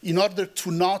back in order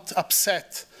to not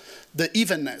upset the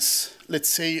evenness, let's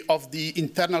say, of the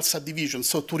internal subdivision.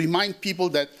 So to remind people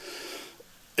that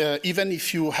even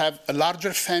if you have a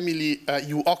larger family,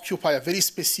 you occupy a very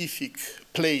specific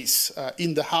place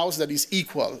in the house that is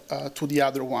equal to the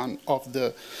other one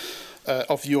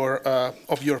of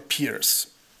your peers.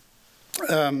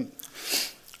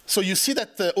 So you see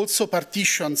that also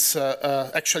partitions,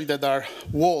 actually that are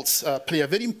walls, play a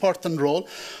very important role.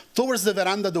 Towards the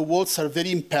veranda, the walls are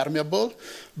very impermeable,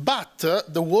 but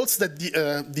the walls that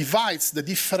divides the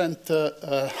different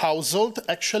household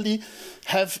actually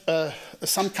have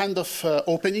some kind of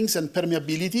openings and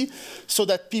permeability so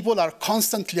that people are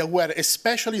constantly aware,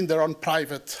 especially in their own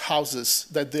private houses,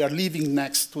 that they are living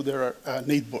next to their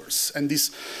neighbors. And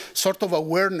this sort of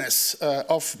awareness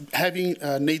of having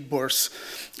neighbors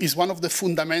is one of the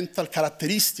fundamental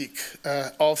characteristics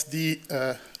of the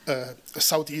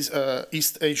Southeast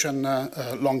East Asian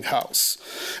longhouse.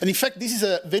 And in fact, this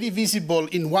is very visible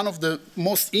in one of the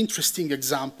most interesting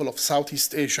examples of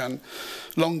Southeast Asian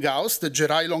longhouse, the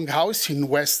Jerai Longhouse in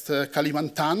West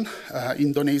Kalimantan,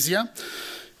 Indonesia.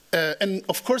 And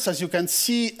of course, as you can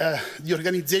see, the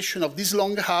organization of this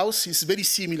longhouse is very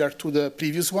similar to the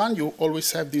previous one. You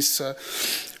always have these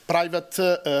private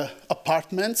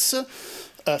apartments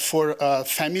for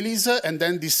families, and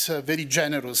then this very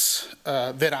generous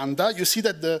veranda. You see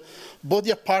that both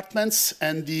the apartments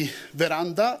and the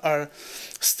veranda are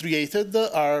striated,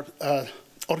 are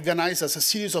organized as a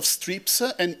series of strips,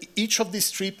 and each of these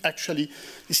strips actually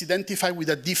is identified with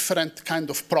a different kind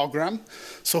of program.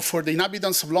 So for the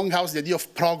inhabitants of Longhouse, the idea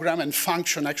of program and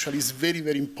function actually is very,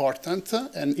 very important.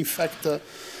 And in fact,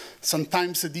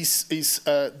 sometimes this is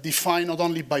defined not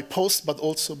only by posts, but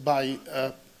also by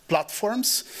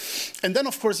platforms. And then,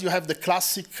 of course, you have the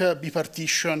classic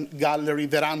bipartition, gallery,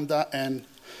 veranda, and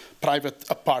private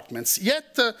apartments.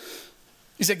 Yet,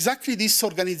 it's exactly this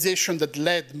organization that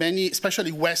led many,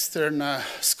 especially Western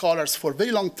scholars, for a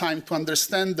very long time to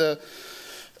understand the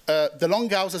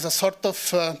Longhouse as a sort of,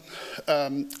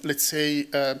 let's say,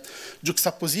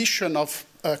 juxtaposition of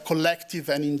collective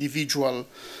and individual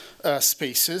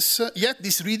spaces. Yet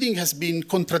this reading has been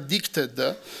contradicted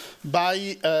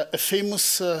by a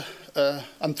famous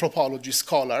anthropology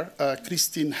scholar,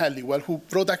 Christine Halliwell, who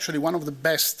wrote actually one of the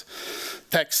best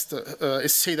text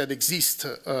essay that exists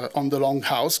on the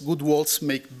Longhouse, Good Walls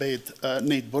Make Bad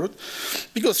Neighborhood,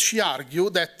 because she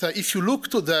argued that if you look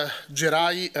to the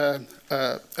Gerai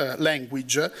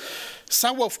language,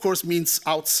 Sawa, of course, means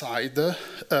outside,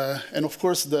 and of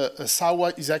course, the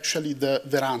Sawa is actually the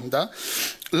veranda.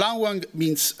 Lawang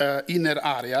means inner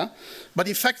area, but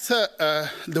in fact,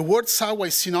 the word Sawa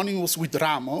is synonymous with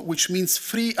Ramo, which means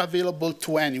free, available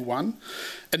to anyone,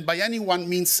 and by anyone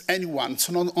means anyone,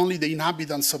 so not only the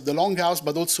inhabitants of the Longhouse,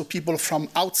 but also people from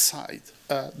outside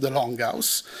the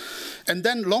Longhouse. And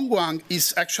then Longwang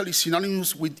is actually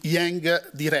synonymous with Yang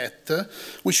direct,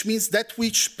 which means that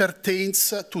which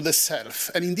pertains to the self.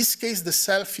 And in this case, the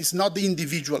self is not the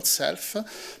individual self,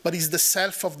 but is the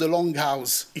self of the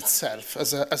Longhouse itself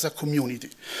as a community.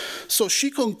 So she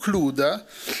concludes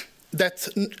that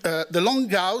the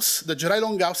Longhouse, the Gerai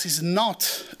Longhouse, is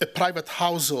not a private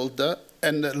household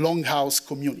and a Longhouse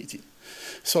community.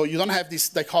 So you don't have this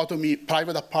dichotomy,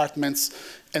 private apartments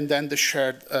and then the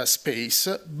shared space,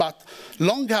 but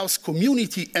Longhouse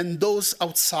community and those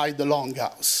outside the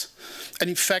Longhouse. And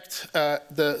in fact,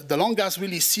 the Longhouse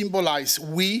really symbolize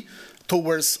we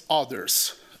towards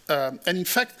others. And in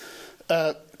fact,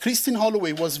 Christine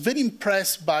Holloway was very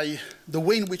impressed by the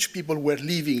way in which people were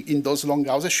living in those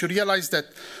Longhouses. She realized that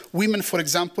women, for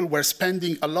example, were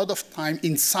spending a lot of time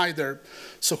inside their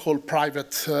so-called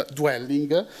private dwelling,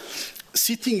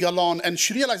 sitting alone, and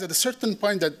she realized at a certain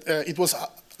point that it was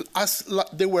as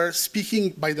they were speaking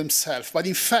by themselves, but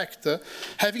in fact,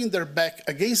 having their back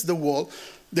against the wall,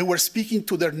 they were speaking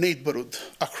to their neighborhood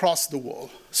across the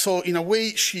wall. So in a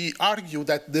way, she argued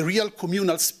that the real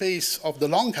communal space of the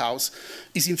Longhouse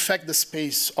is in fact the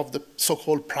space of the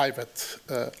so-called private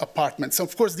apartments. And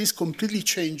of course, this completely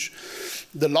changed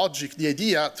the logic, the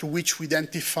idea through which we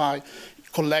identify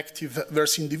collective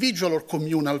versus individual or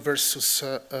communal versus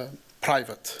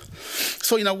private.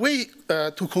 So in a way,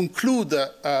 to conclude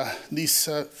this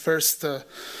first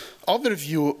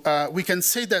overview, we can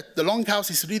say that the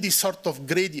Longhouse is really sort of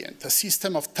gradient, a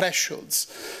system of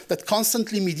thresholds that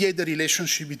constantly mediate the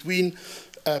relationship between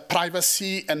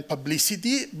privacy and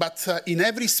publicity, but in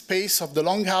every space of the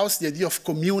Longhouse, the idea of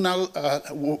communal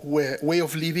way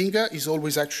of living is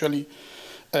always actually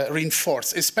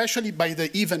reinforced, especially by the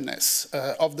evenness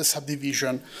of the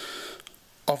subdivision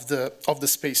of the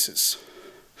spaces.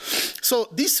 So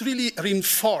this really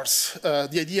reinforces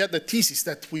the idea, the thesis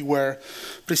that we were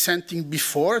presenting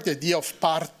before, the idea of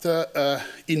part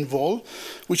involved,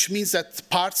 which means that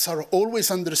parts are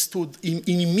always understood in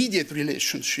immediate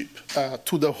relationship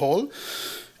to the whole.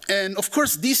 And of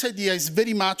course, this idea is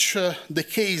very much the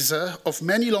case of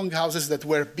many Longhouses that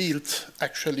were built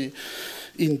actually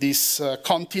in this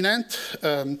continent,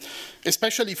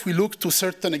 especially if we look to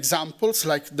certain examples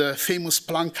like the famous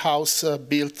plank house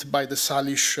built by the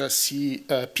Salish Sea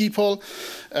people,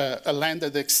 a land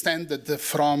that extended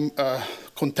from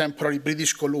contemporary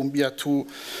British Columbia to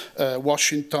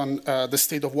Washington, the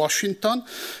state of Washington.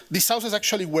 These houses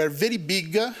actually were very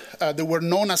big. They were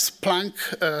known as plank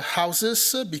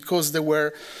houses because they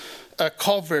were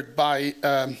covered by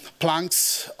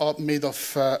planks made of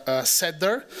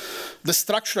cedar. The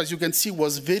structure, as you can see,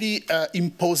 was very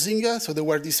imposing. So there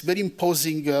were these very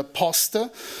imposing posts.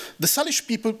 The Salish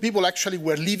people actually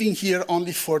were living here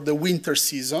only for the winter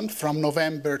season, from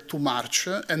November to March.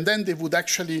 And then they would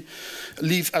actually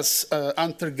live as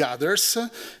hunter-gatherers.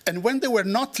 And when they were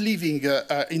not living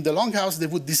in the Longhouse, they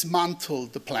would dismantle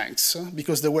the planks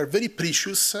because they were very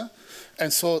precious.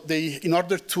 And so they, in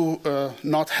order to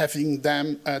not having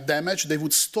them damaged, they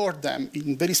would store them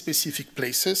in very specific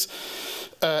places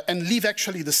and leave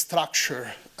actually the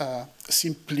structure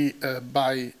simply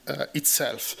by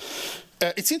itself.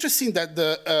 It's interesting that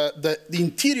the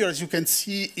interior, as you can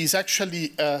see, is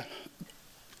actually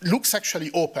looks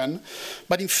actually open,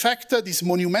 but in fact, these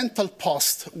monumental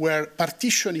posts were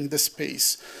partitioning the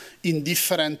space in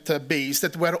different bays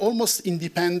that were almost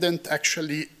independent,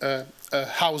 actually,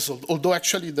 household. Although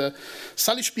actually the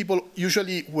Salish people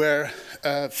usually were,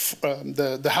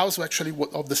 the house actually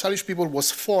of the Salish people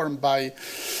was formed by,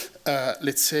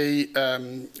 let's say,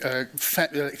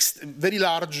 very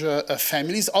large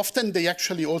families. Often they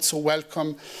actually also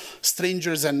welcome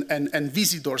strangers and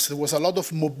visitors. There was a lot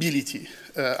of mobility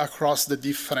across the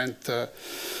different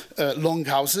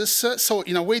longhouses. So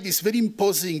in a way, these very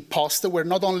imposing posts were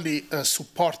not only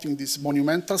supporting this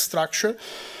monumental structure,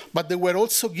 but they were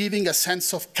also giving a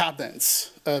sense of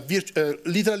cadence,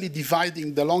 literally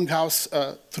dividing the longhouse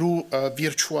through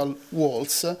virtual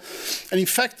walls. And in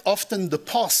fact, often the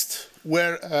posts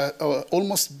were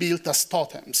almost built as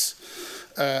totems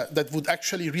that would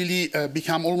actually really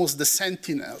become almost the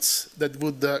sentinels that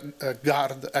would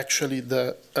guard actually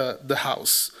the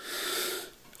house.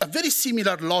 A very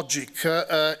similar logic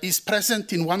is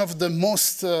present in one of the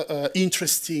most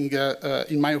interesting,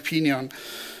 in my opinion,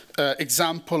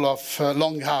 example of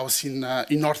Longhouse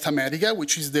in North America,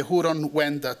 which is the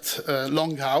Huron-Wendat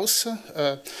Longhouse.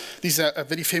 This is a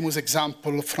very famous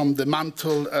example from the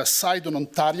Mantle side on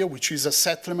Ontario, which is a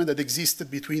settlement that existed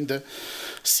between the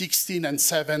 16th and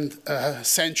 7th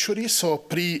century, so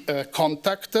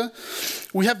pre-contact.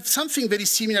 We have something very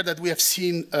similar that we have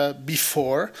seen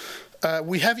before.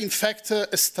 We have, in fact,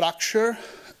 a structure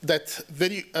that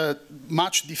very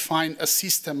much define a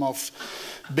system of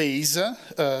bays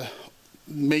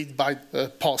made by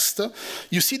post.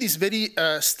 You see this very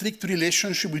strict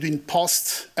relationship between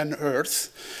post and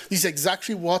earth. This is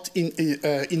exactly what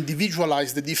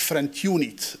individualized the different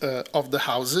units of the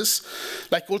houses.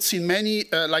 Like also in many,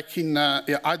 like in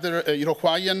other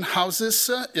Iroquoian houses,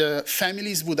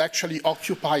 families would actually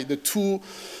occupy the two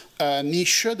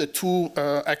niche, the two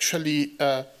actually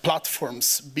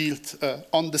platforms built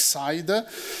on the side,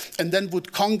 and then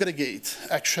would congregate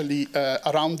actually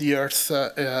around the earth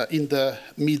in the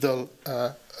middle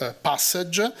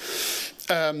passage.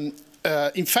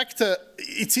 In fact,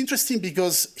 it's interesting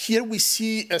because here we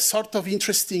see a sort of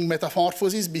interesting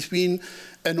metamorphosis between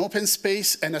an open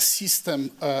space and a system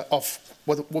of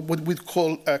what we'd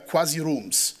call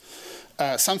quasi-rooms,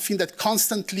 something that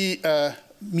constantly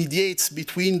mediates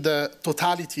between the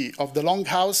totality of the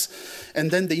longhouse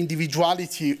and then the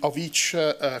individuality of each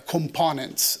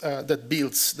component that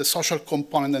builds, the social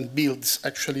component that builds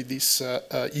actually this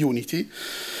unity.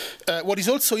 What is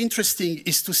also interesting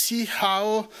is to see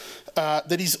how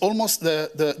there is almost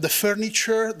the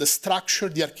furniture, the structure,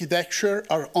 the architecture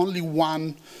are only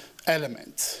one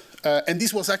element. And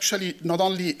this was actually not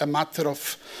only a matter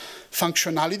of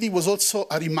functionality, was also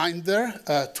a reminder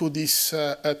to these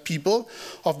people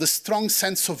of the strong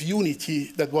sense of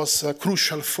unity that was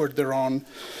crucial for their own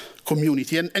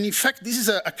community. And in fact, this is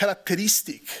a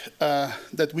characteristic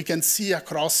that we can see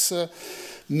across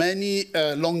many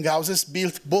longhouses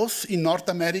built both in North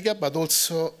America but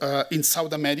also in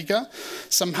South America.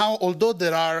 Somehow, although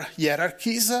there are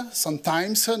hierarchies,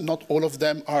 sometimes not all of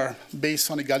them are based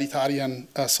on egalitarian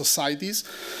societies.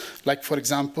 Like, for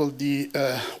example, the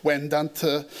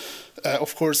Wendat,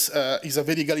 of course, is a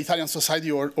very egalitarian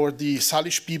society, or the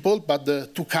Salish people, but the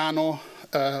Tucano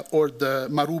or the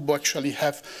Marubo actually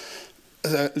have,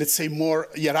 let's say, more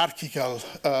hierarchical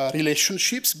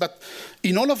relationships. But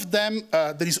in all of them,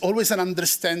 there is always an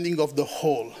understanding of the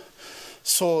whole.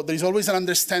 So there is always an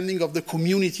understanding of the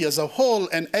community as a whole,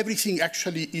 and everything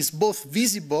actually is both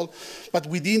visible, but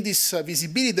within this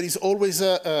visibility, there is always,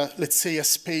 let's say, a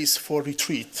space for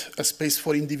retreat, a space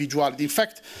for individuality. In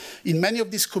fact, in many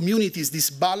of these communities, this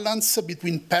balance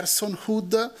between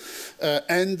personhood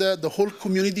and the whole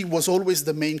community was always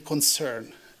the main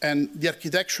concern. And the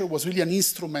architecture was really an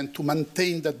instrument to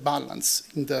maintain that balance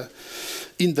in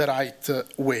the right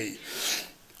way.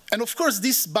 And of course,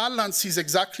 this balance is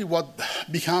exactly what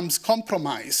becomes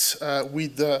compromise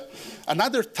with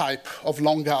another type of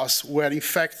longhouse, where in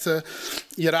fact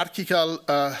hierarchical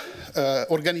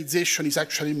organization is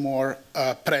actually more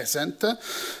present.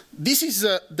 This is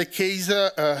the case,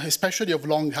 especially of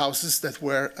longhouses that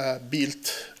were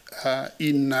built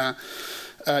in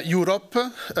Europe,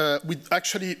 with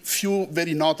actually few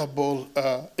very notable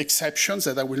exceptions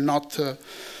that I will not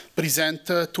present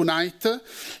tonight.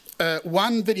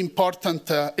 One very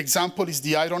important example is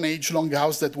the Iron Age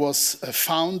longhouse that was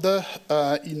found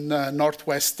in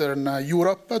northwestern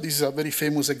Europe. This is a very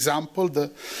famous example,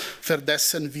 the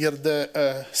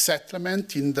Verdessen-Vierde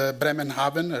settlement in the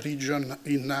Bremenhaven region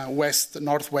in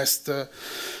northwest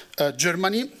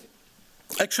Germany.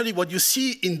 Actually, what you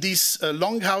see in these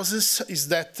longhouses is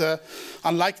that,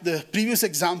 unlike the previous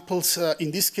examples,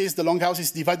 in this case, the longhouse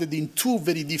is divided in two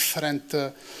very different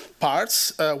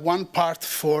parts. One part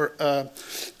for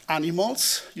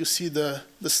animals, you see the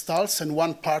stalls, and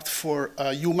one part for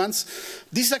humans.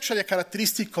 This is actually a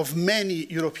characteristic of many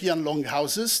European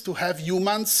longhouses, to have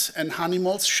humans and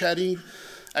animals sharing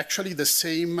actually the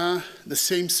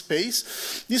same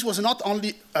space. This was not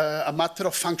only a matter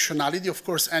of functionality. Of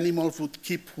course, animals would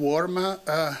keep warm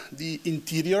the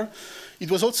interior. It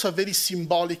was also a very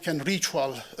symbolic and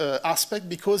ritual aspect,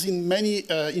 because in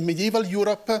medieval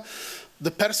Europe,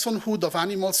 the personhood of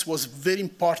animals was very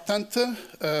important.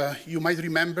 You might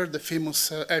remember the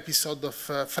famous episode of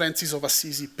Francis of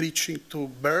Assisi preaching to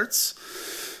birds.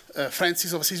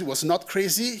 Francis of Assisi was not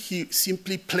crazy. He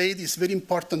simply played this very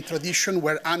important tradition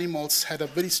where animals had a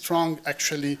very strong,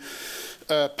 actually,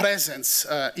 presence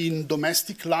in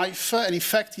domestic life. And in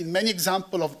fact, in many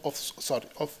examples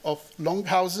of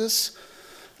longhouses,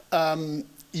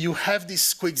 you have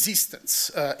this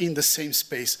coexistence in the same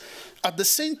space. At the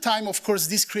same time, of course,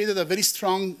 this created a very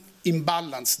strong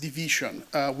imbalance, division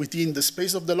within the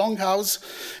space of the longhouse,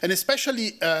 and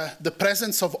especially the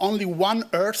presence of only one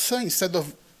earth instead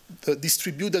of the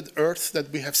distributed earth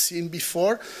that we have seen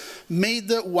before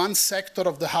made one sector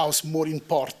of the house more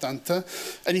important.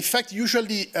 And in fact,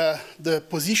 usually the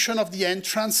position of the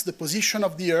entrance, the position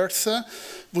of the earth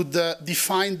would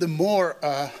define the more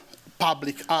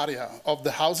public area of the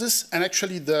houses, and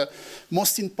actually the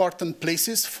most important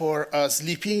places for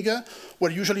sleeping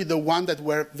were usually the ones that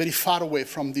were very far away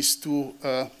from these two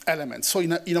elements. So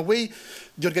in a way,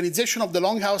 the organization of the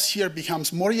longhouse here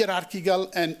becomes more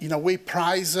hierarchical, and in a way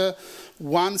prize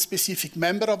one specific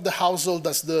member of the household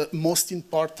as the most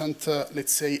important,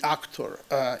 let's say, actor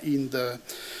in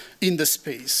the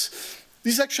space.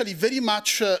 This is actually very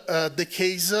much the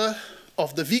case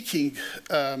of the Viking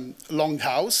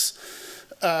longhouse,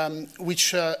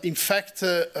 which in fact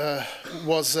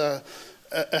was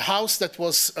a house that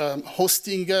was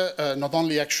hosting not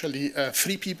only actually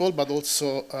free people, but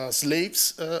also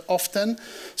slaves often.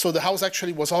 So the house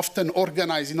actually was often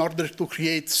organized in order to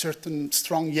create certain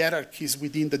strong hierarchies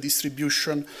within the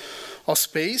distribution of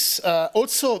space.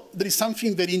 Also, there is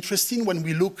something very interesting when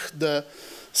we look the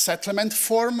settlement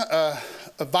form.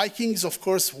 Vikings, of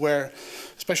course, were,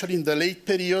 especially in the late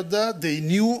period, they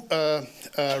knew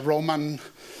Roman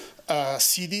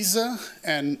cities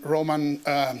and Roman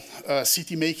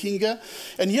city making.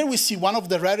 And here we see one of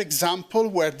the rare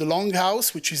examples where the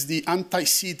longhouse, which is the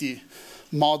anti-city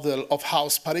model of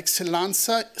house par excellence,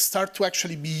 start to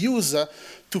actually be used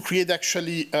to create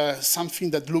actually something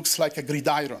that looks like a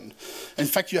gridiron. In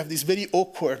fact, you have this very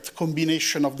awkward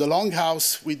combination of the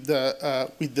longhouse with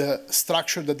the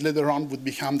structure that later on would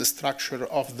become the structure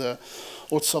of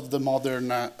also of the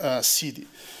modern city.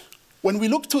 When we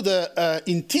look to the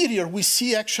interior, we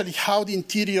see actually how the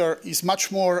interior is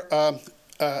much more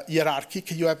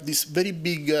hierarchical. You have this very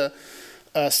big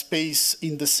space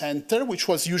in the center, which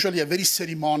was usually a very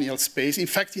ceremonial space. In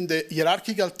fact, in the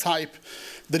hierarchical type,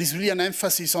 there is really an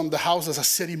emphasis on the house as a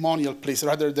ceremonial place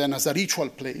rather than as a ritual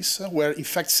place, where in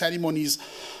fact ceremonies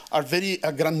are very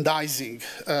aggrandizing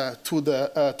to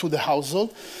the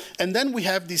household. And then we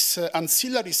have these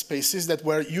ancillary spaces that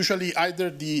were usually either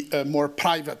the more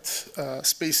private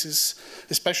spaces,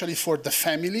 especially for the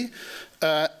family,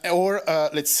 or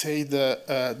let's say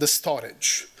the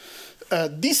storage.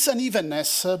 This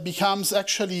unevenness becomes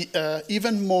actually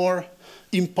even more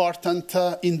important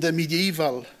in the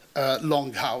medieval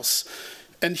longhouse.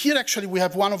 And here actually we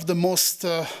have one of the most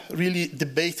really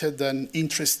debated and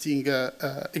interesting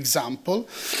example,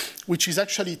 which is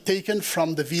actually taken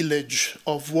from the village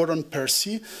of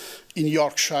Warren-Percy in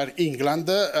Yorkshire, England.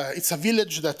 It's a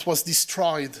village that was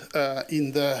destroyed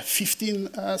in the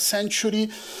 15th century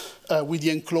with the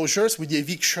enclosures, with the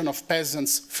eviction of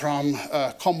peasants from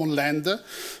common land.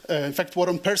 In fact,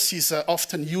 Warren-Percy is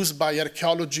often used by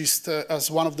archaeologists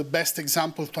as one of the best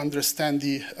examples to understand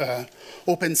the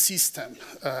open system,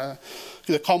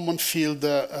 the common field,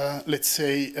 let's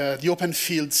say, the open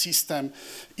field system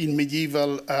in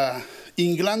medieval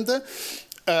England.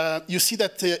 You see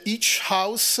that each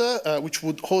house, which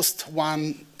would host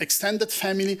one extended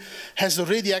family, has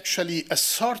already actually a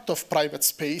sort of private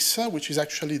space, which is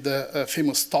actually the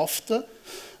famous toft,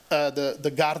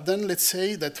 the garden, let's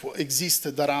say, that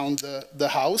existed around the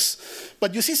house.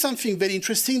 But you see something very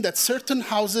interesting, that certain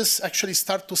houses actually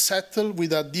start to settle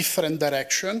with a different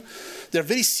direction. They're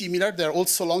very similar, they're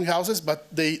also longhouses, but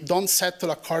they don't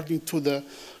settle according to the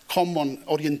common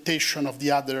orientation of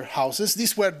the other houses.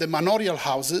 These were the manorial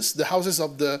houses, the houses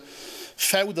of the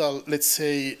feudal, let's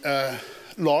say,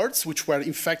 lords, which were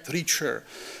in fact richer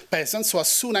peasants. So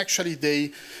as soon actually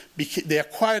they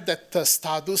acquired that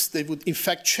status, they would in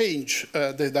fact change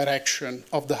the direction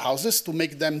of the houses to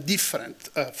make them different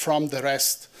from the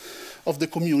rest of the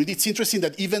community. It's interesting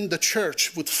that even the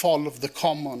church would follow the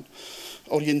common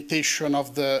orientation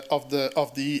of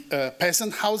the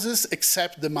peasant houses,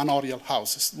 except the manorial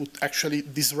houses would actually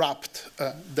disrupt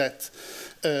that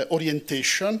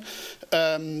orientation.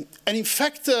 And in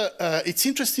fact, it's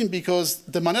interesting because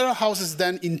the manorial houses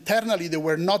then internally, they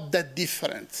were not that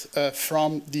different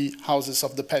from the houses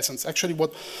of the peasants. Actually,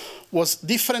 what was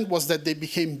different was that they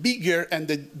became bigger and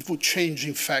they would change,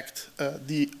 in fact,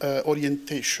 the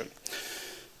orientation.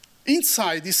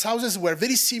 Inside, these houses were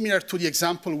very similar to the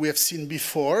example we have seen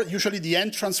before. Usually the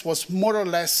entrance was more or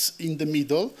less in the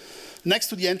middle. Next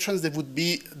to the entrance, there would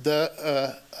be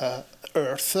the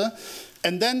earth.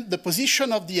 And then the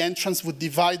position of the entrance would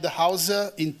divide the house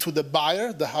into the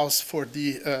byre, the house for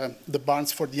the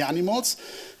barns for the animals,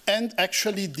 and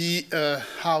actually the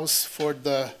house for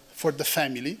the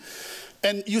family.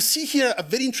 And you see here a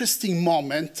very interesting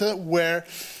moment where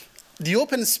the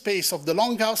open space of the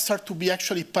Longhouse start to be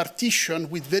actually partitioned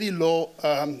with very low,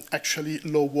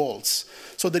 low walls.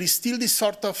 So there is still this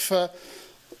sort of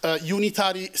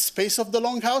unitary space of the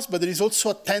Longhouse, but there is also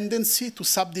a tendency to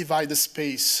subdivide the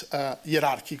space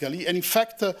hierarchically. And in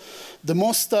fact, the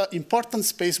most important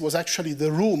space was actually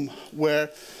the room where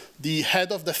the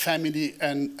head of the family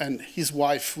and his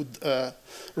wife would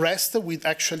rest, with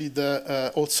actually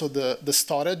also the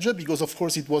storage, because of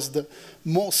course it was the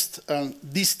most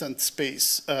distant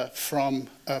space from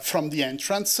the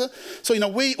entrance. So in a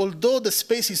way, although the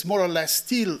space is more or less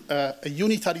still a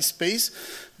unitary space,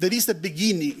 there is the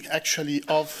beginning actually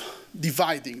of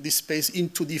dividing this space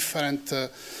into different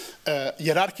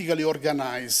hierarchically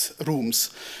organized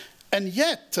rooms. And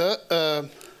yet,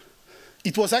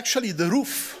 it was actually the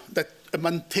roof that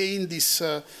maintained this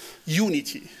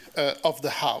unity of the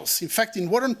house. In fact, in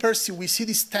Warren Percy, we see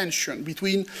this tension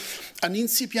between an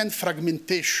incipient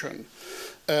fragmentation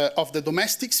of the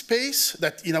domestic space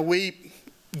that, in a way,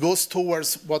 goes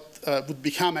towards what would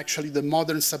become actually the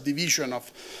modern subdivision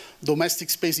of domestic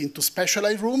space into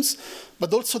specialized rooms,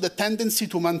 but also the tendency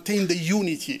to maintain the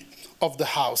unity of the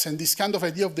house, and this kind of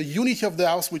idea of the unity of the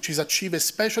house, which is achieved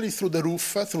especially through the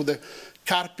roof, through the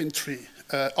carpentry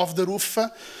of the roof,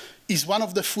 is one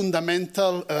of the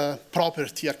fundamental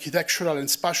property, architectural and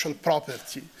spatial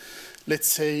property, let's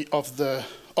say, of the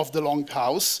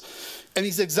Longhouse. And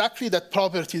it's exactly that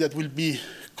property that will be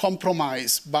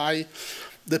compromised by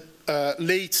the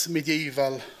late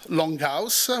medieval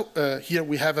Longhouse. Here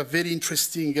we have a very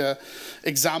interesting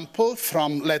example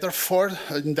from Letterford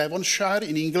in Devonshire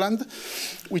in England,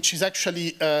 which is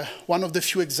actually one of the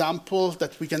few examples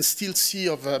that we can still see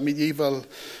of a medieval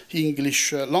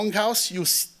English Longhouse. You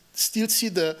still see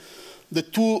the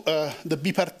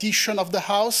bipartition of the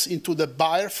house into the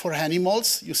byre for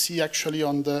animals. You see actually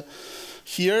on the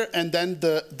here, and then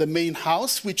the main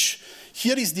house, which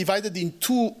here is divided in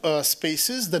two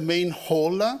spaces, the main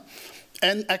hall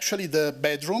and actually the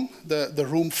bedroom, the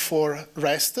room for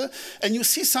rest. And you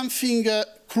see something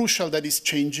crucial that is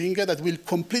changing, that will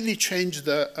completely change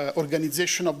the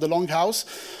organization of the Longhouse.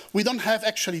 We don't have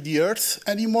actually the earth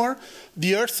anymore.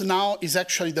 The earth now is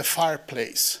actually the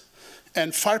fireplace.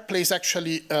 And fireplace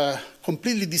actually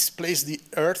completely displaces the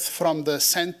earth from the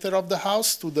center of the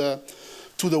house to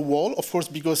the wall, of course,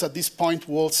 because at this point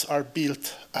walls are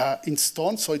built in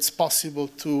stone, so it's possible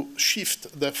to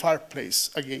shift the fireplace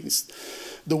against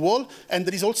the wall. And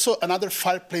there is also another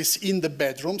fireplace in the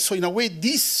bedroom. So in a way,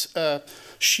 this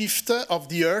shift of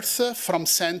the earth from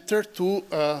center to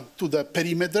the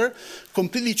perimeter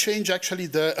completely changed actually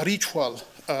the ritual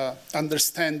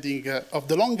understanding of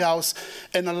the Longhouse,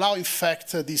 and allow, in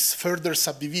fact, this further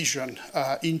subdivision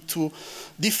into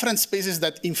different spaces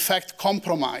that, in fact,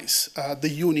 compromise the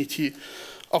unity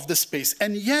of the space.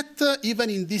 And yet, even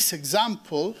in this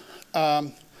example,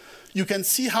 you can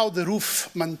see how the roof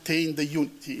maintained the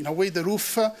unity. In a way, the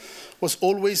roof was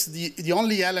always the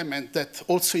only element that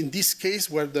also in this case,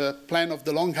 where the plan of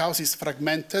the Longhouse is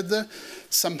fragmented,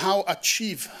 somehow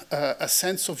achieve a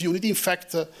sense of unity. In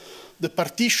fact, the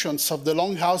partitions of the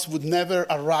Longhouse would never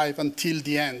arrive until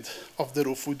the end of the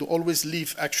roof. We would always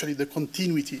leave actually the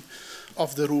continuity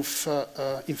of the roof,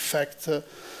 in fact,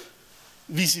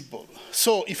 visible.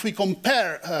 So if we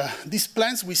compare these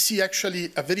plans, we see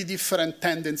actually a very different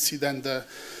tendency than the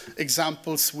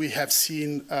examples we have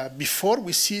seen before.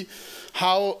 We see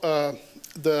how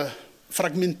the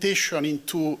fragmentation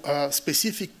into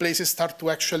specific places start to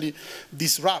actually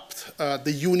disrupt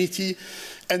the unity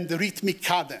and the rhythmic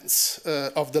cadence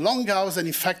of the Longhouse. And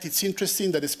in fact, it's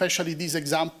interesting that especially these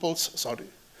examples,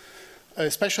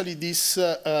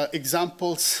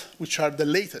 examples which are the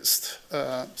latest,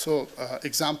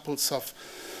 examples of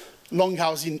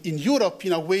Longhouse in Europe,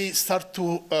 in a way, start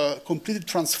to completely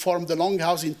transform the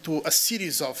Longhouse into a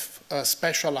series of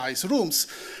specialized rooms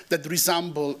that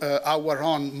resemble our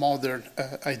own modern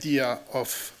idea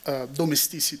of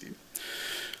domesticity.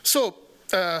 So,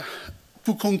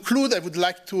 to conclude, I would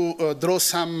like to draw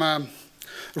some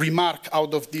remark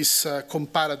out of this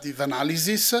comparative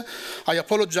analysis. I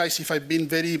apologize if I've been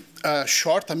very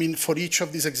short. I mean, for each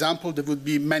of these examples, there would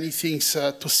be many things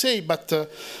to say, but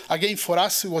again, for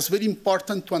us, it was very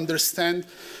important to understand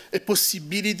a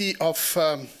possibility of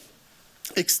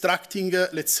extracting,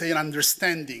 let's say, an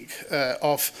understanding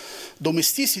of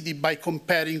domesticity by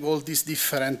comparing all these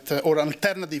different, or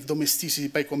alternative domesticity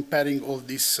by comparing all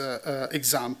these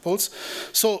examples.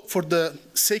 So for the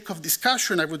sake of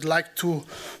discussion, I would like to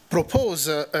propose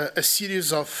a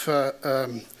series of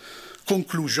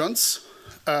conclusions.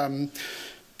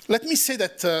 Let me say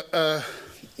that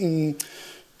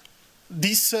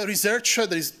this research,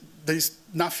 there is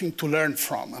nothing to learn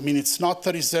from. I mean, it's not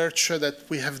a research that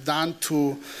we have done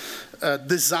to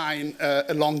design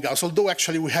a Longhouse, although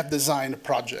actually we have designed a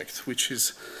project, which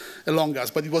is a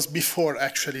Longhouse, but it was before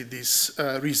actually this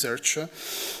research.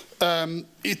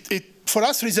 For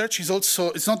us, research is also,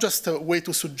 it's not just a way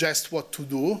to suggest what to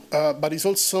do, but it's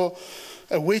also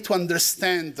a way to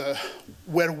understand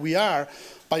where we are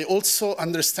by also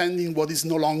understanding what is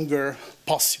no longer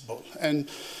possible. And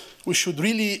we should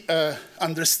really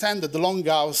understand that the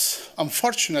Longhouse,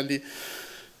 unfortunately,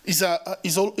 is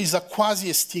a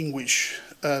quasi-extinguished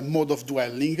mode of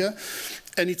dwelling,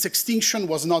 and its extinction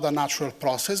was not a natural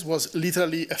process, was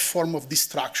literally a form of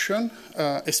destruction,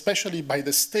 especially by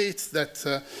the state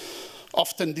that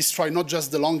often destroyed not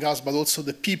just the Longhouse, but also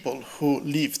the people who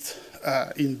lived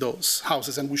in those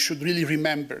houses, and we should really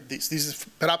remember this. This is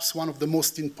perhaps one of the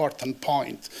most important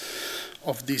points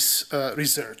of this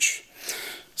research.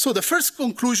 So the first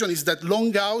conclusion is that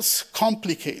Longhouse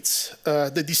complicates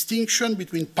the distinction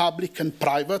between public and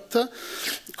private,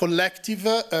 collective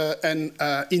and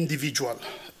individual.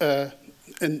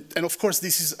 And of course,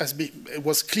 this is, it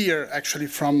was clear actually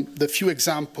from the few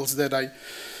examples that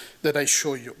I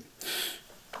show you.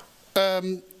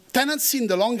 Tenancy in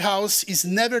the Longhouse is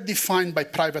never defined by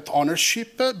private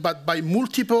ownership, but by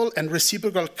multiple and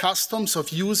reciprocal customs of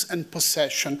use and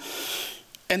possession.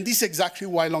 And this is exactly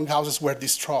why Longhouses were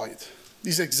destroyed.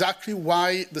 This is exactly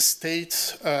why the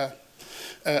state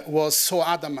was so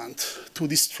adamant to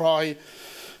destroy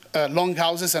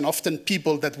Longhouses, and often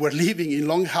people that were living in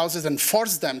Longhouses, and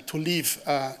force them to live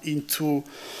into,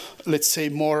 let's say,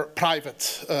 more private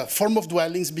form of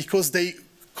dwellings, because they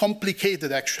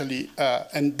complicated actually,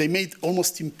 and they made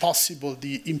almost impossible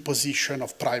the imposition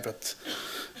of private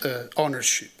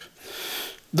ownership.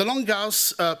 The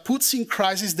Longhouse puts in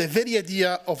crisis the very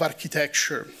idea of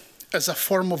architecture as a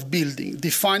form of building,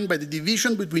 defined by the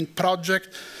division between project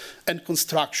and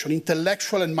construction,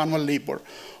 intellectual and manual labor.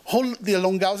 All the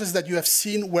Longhouses that you have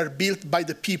seen were built by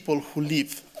the people who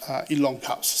live in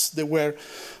Longhouses. They were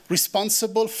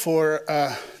responsible for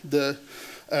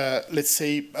let's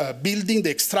say, building, the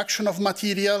extraction of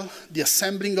material, the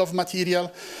assembling of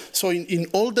material. So in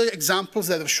all the examples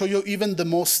that I show you, even the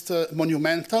most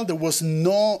monumental, there was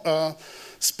no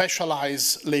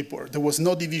specialized labor. There was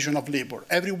no division of labor.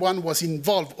 Everyone was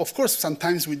involved, of course,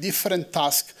 sometimes with different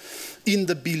tasks in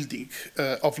the building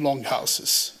of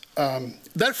Longhouses.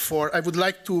 Therefore, I would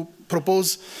like to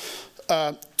propose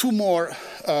two more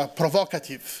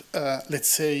provocative, let's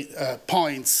say,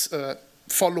 points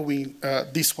following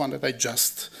this one that I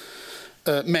just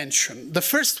mentioned. The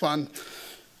first one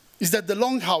is that the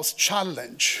Longhouse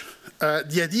challenge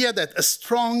the idea that a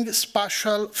strong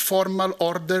spatial formal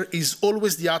order is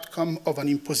always the outcome of an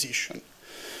imposition.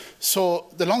 So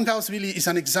the Longhouse really is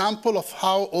an example of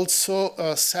how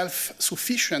also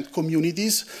self-sufficient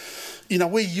communities in a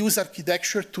way use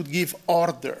architecture to give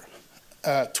order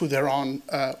to their own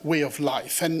way of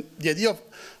life. And the idea of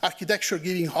architecture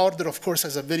giving order, of course,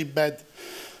 has a very bad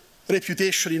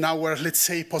reputation in our, let's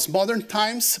say, postmodern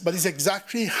times, but it's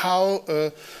exactly how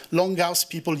Longhouse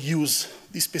people use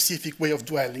this specific way of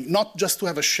dwelling, not just to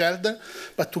have a shelter,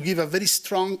 but to give a very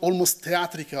strong, almost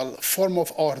theatrical form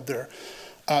of order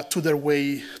to their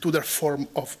way, to their form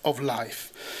of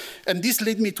life. And this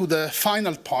led me to the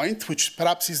final point, which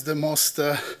perhaps is the most,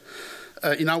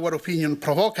 in our opinion,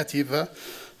 provocative.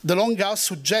 The Longhouse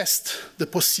suggests the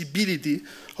possibility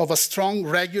of a strong,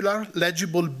 regular,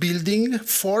 legible building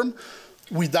form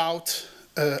without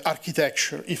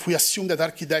architecture, if we assume that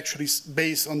architecture is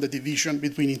based on the division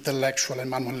between intellectual and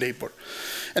manual labor.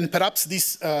 And perhaps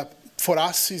this, for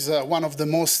us, is one of the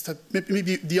most,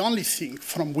 maybe the only thing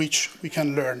from which we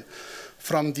can learn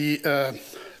from the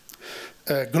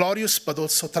glorious but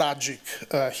also tragic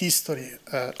history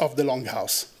of the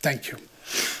Longhouse. Thank you.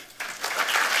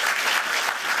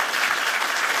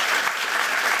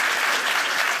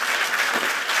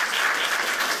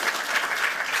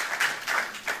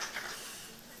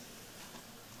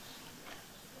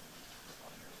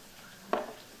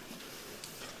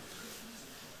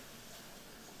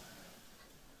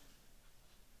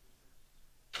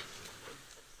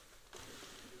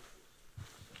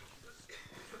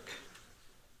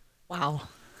 Wow.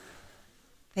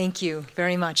 Thank you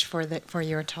very much for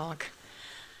your talk.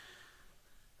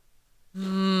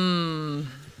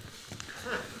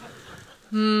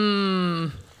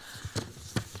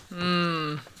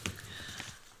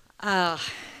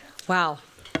 Wow.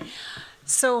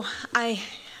 So I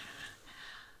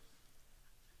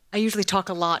usually talk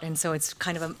a lot, and so it's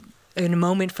kind of a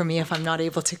moment for me if I'm not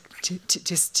able to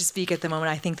speak at the moment.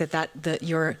 I think that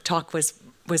your talk was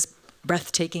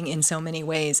breathtaking in so many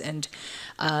ways, and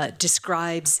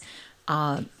describes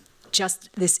just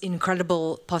this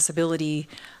incredible possibility.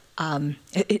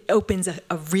 It opens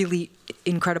a really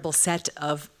incredible set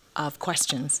of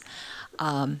questions.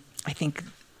 I think,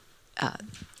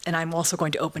 and I'm also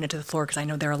going to open it to the floor because I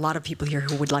know there are a lot of people here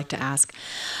who would like to ask.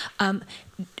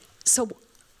 So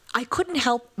I couldn't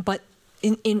help but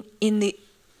in the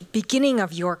beginning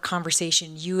of your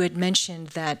conversation, you had mentioned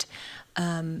that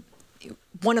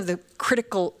one of the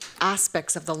critical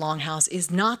aspects of the Longhouse is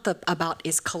not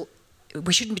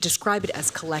we shouldn't describe it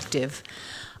as collective,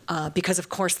 because of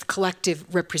course the collective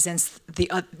represents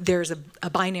there's a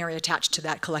binary attached to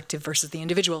that collective versus the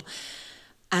individual,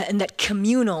 and that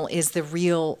communal is the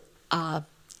real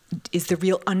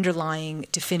underlying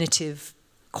definitive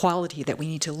quality that we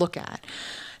need to look at.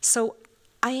 So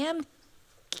I am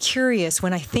curious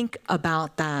when I think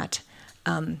about that.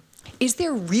 Is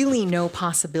there really no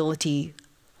possibility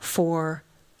for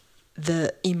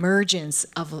the emergence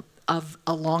of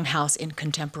a Longhouse in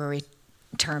contemporary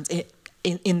terms,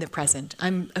 in the present?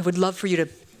 I would love for you to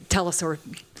tell us or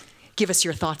give us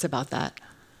your thoughts about that.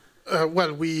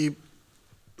 Well,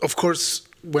 of course,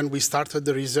 when we started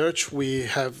the research, we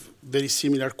have very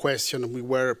similar question. We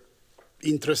were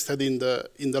interested in the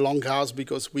Longhouse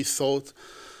because we thought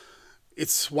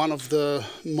it's one of the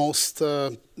most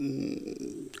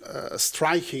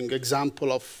striking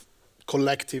example of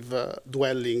collective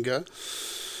dwelling.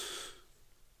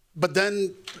 But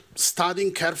then,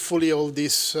 studying carefully all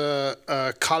these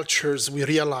cultures, we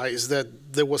realized that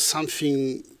there was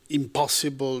something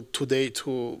impossible today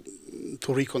to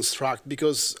reconstruct,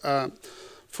 because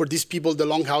for these people, the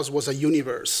Longhouse was a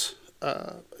universe.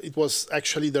 It was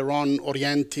actually their own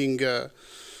orienting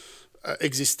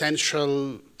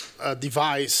existential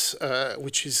device,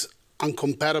 which is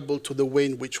uncomparable to the way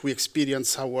in which we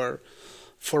experience our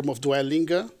form of dwelling.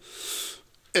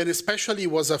 And especially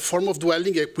was a form of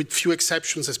dwelling with few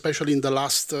exceptions, especially in the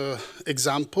last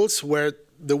examples, where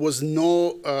there was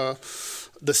no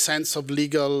the sense of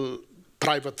legal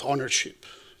private ownership.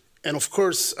 And of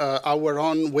course, our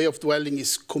own way of dwelling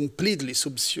is completely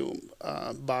subsumed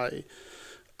by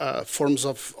forms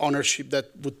of ownership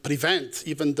that would prevent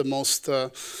even the most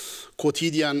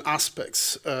quotidian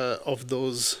aspects of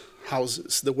those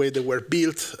houses, the way they were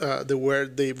built, the way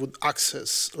they would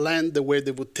access land, the way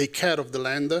they would take care of the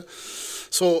land.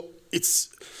 So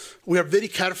we are very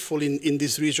careful in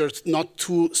this research not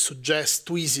to suggest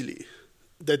too easily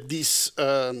that this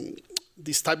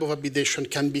type of habitation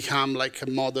can become like a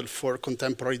model for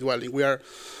contemporary dwelling. We are,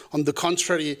 on the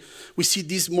contrary, we see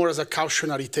this more as a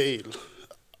cautionary tale.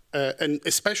 And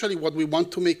especially what we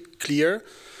want to make clear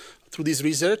through this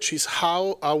research is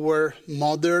how our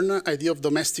modern idea of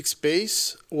domestic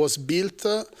space was built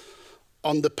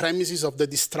on the premises of the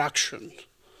destruction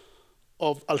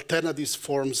of alternative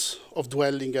forms of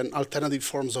dwelling and alternative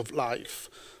forms of life.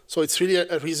 So it's really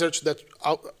a research that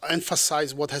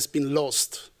emphasizes what has been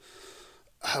lost.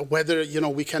 Whether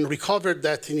we can recover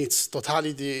that in its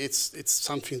totality, it's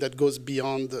something that goes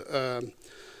beyond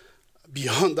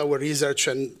our research,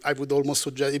 and I would almost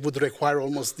suggest it would require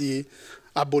almost the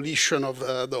abolition of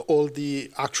all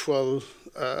the actual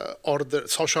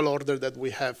social order that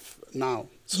we have now.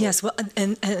 So. Yes, well,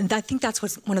 and I think that's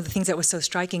one of the things that was so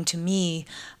striking to me.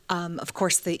 Of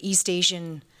course, the East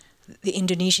Asian, the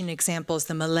Indonesian examples,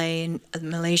 the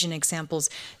Malaysian examples,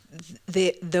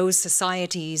 those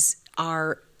societies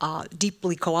are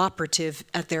deeply cooperative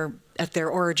at their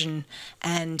origin,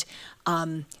 and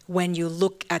when you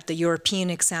look at the European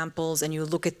examples and you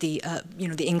look at the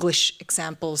the English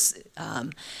examples,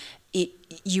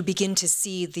 you begin to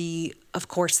see of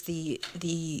course the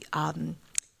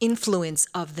influence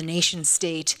of the nation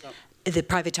state, the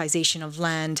privatization of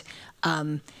land,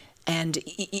 and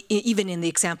even in the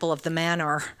example of the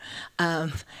manor,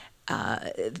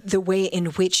 the way in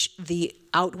which the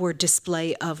outward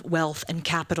display of wealth and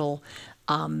capital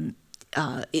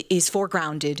is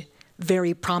foregrounded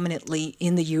very prominently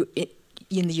in the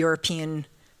European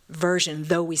version,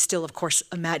 though we still, of course,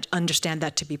 understand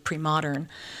that to be pre-modern.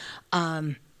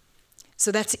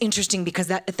 So that's interesting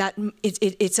because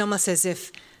it's almost as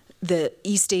if the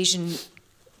East Asian,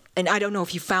 and I don't know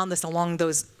if you found this along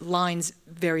those lines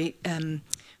very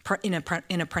in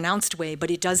a pronounced way,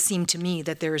 but it does seem to me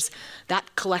that there's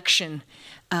that collection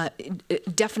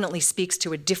it definitely speaks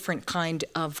to a different kind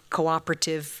of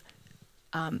cooperative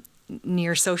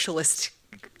near socialist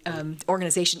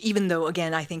organization, even though,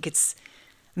 again, I think it's,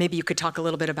 maybe you could talk a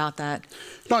little bit about that.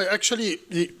 No, actually,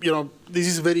 this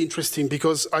is very interesting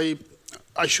because I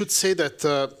should say that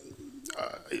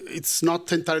it's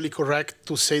not entirely correct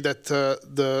to say that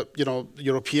the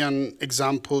European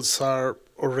examples are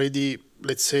already,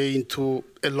 let's say, into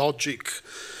a logic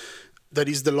that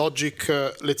is the logic,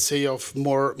 let's say, of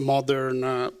more modern,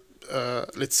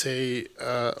 let's say,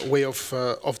 way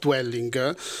of dwelling.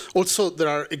 Also, there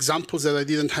are examples that I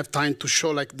didn't have time to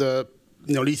show, like the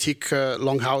Neolithic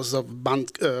Longhouse of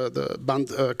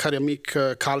the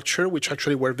Karamic culture, which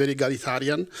actually were very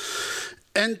egalitarian.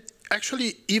 And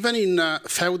actually, even in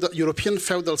European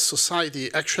feudal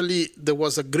society, actually, there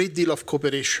was a great deal of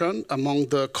cooperation among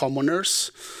the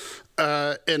commoners.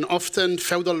 And often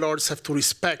feudal lords have to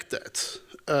respect that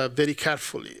very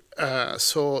carefully.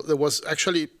 So there was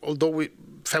actually, although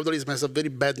feudalism has a very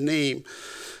bad name,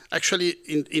 actually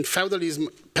in feudalism,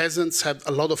 peasants had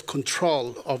a lot of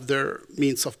control of their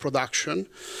means of production.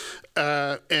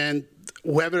 And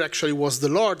whoever actually was the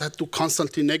lord had to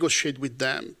constantly negotiate with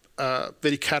them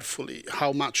very carefully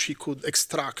how much he could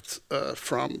extract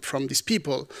from these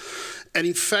people. And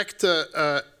in fact,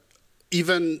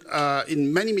 even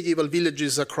in many medieval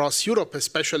villages across Europe,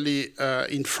 especially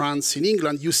in France, in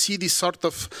England, you see this sort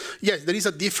of, yes, there is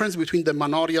a difference between the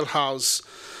manorial house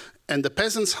and the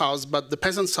peasant's house, but the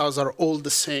peasant's house are all the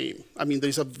same. I mean, there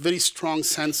is a very strong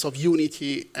sense of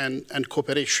unity and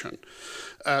cooperation.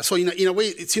 So in a way,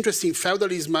 it's interesting,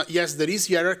 feudalism, yes, there is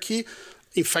hierarchy.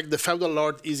 In fact, the feudal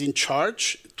lord is in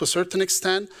charge to a certain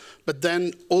extent, but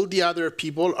then all the other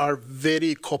people are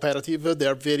very cooperative. They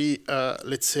are very,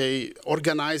 let's say,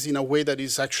 organized in a way that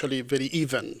is actually very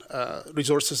even.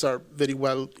 Resources are very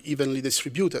well evenly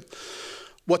distributed.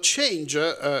 What changed,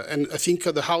 and I think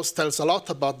the house tells a lot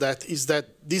about that, is that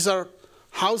these are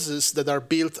houses that are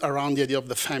built around the idea of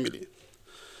the family,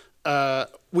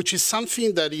 which is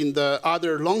something that in the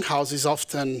other longhouses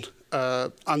often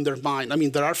undermined. I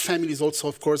mean, there are families also,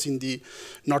 of course, in the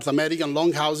North American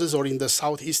longhouses or in the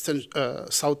Southeast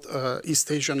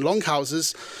Asian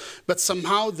longhouses, but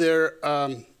somehow their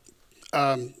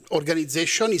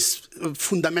organization is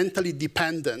fundamentally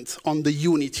dependent on the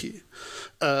unity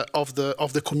of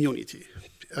the community.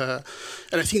 And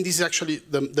I think this is actually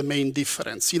the main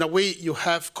difference. In a way, you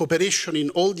have cooperation in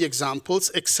all the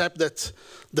examples, except that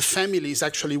the family is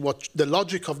actually what the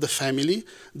logic of the family,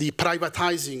 the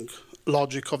privatizing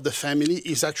logic of the family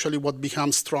is actually what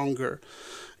becomes stronger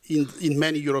in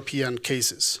many European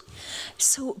cases.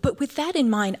 So, but with that in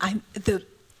mind, the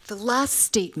last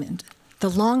statement, the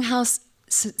Longhouse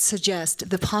suggests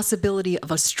the possibility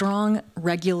of a strong,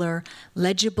 regular,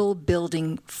 legible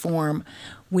building form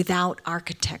without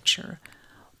architecture.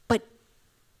 But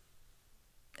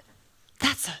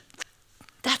that's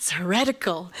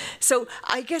heretical. So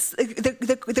I guess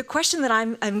the question that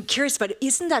I'm curious about,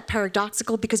 isn't that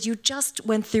paradoxical? Because you just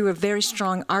went through a very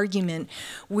strong argument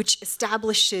which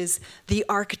establishes the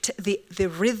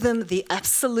rhythm, the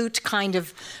absolute kind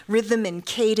of rhythm and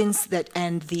cadence that,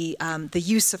 and the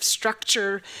use of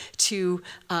structure to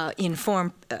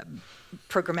inform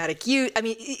programmatic use. I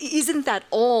mean, isn't that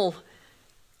all?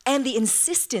 And the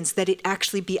insistence that it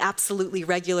actually be absolutely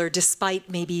regular, despite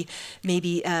maybe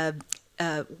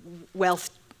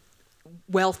wealth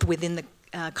within the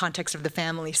context of the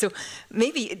family. So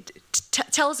maybe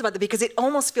tell us about that, because it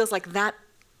almost feels like that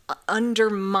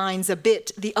undermines a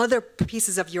bit the other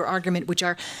pieces of your argument, which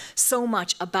are so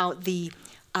much about the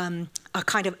a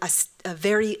kind of a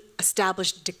very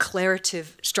established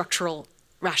declarative structural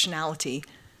rationality.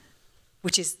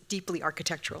 which is deeply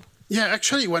architectural. Yeah,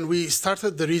 actually, when we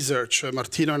started the research,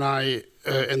 Martino and I,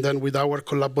 and then with our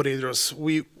collaborators,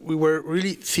 we were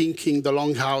really thinking the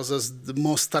Longhouse as the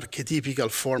most archetypical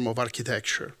form of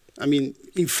architecture. I mean,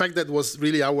 in fact, that was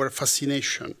really our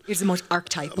fascination. It's the most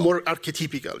archetypal. More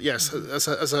archetypical, yes,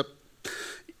 mm-hmm.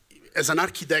 as an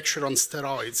architecture on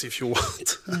steroids, if you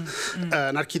want. Mm-hmm.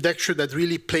 An architecture that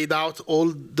really played out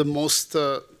all the most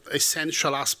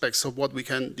essential aspects of what we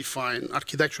can define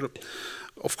architecture,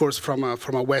 of course, from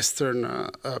a Western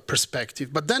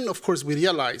perspective. But then, of course, we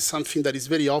realized something that is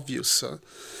very obvious,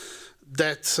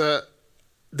 that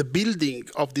the building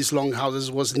of these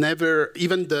longhouses was never,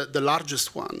 even the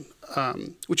largest one,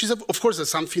 which is, of course,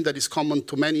 something that is common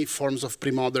to many forms of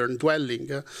pre-modern dwelling.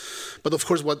 But, of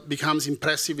course, what becomes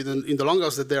impressive in the longhouse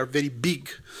is that they are very big.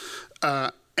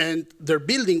 And their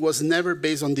building was never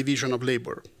based on division of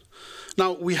labor.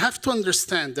 Now, we have to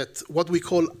understand that what we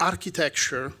call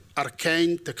architecture,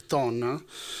 arcane tecton,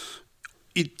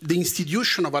 the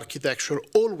institution of architecture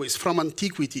always, from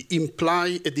antiquity,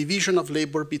 imply a division of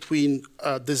labor between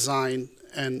design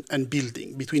and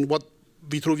building, between what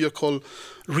Vittorio called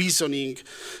reasoning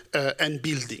and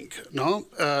building. No?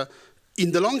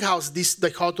 In the longhouse, this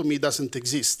dichotomy doesn't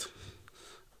exist.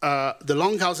 The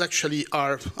longhouse actually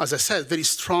are, as I said, very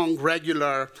strong,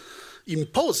 regular,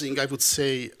 imposing, I would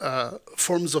say,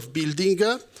 forms of building,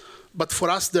 but for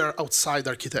us, they're outside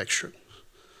architecture.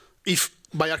 If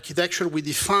by architecture we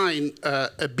define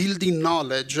a building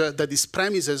knowledge that is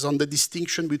premises on the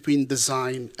distinction between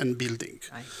design and building.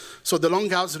 Right. So the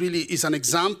longhouse really is an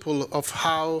example of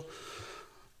how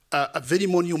a very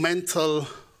monumental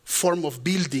form of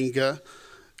building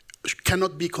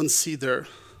cannot be considered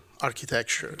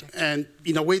architecture. And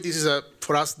in a way, this is,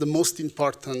 for us, the most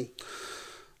important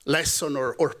lesson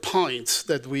or point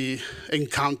that we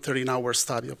encounter in our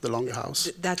study of the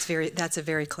Longhouse. That's a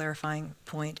very clarifying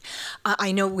point.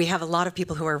 I know we have a lot of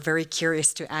people who are very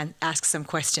curious to ask some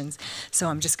questions, so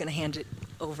I'm just going to hand it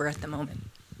over at the moment.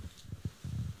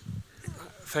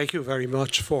 Thank you very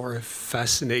much for a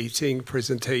fascinating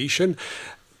presentation.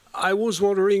 I was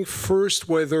wondering first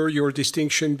whether your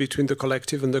distinction between the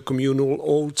collective and the communal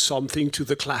owed something to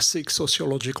the classic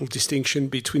sociological distinction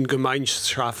between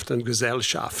Gemeinschaft and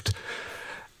Gesellschaft.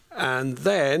 And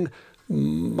then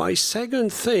my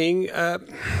second thing,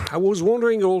 I was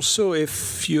wondering also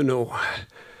if,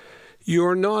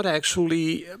 you're not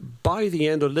actually, by the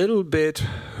end, a little bit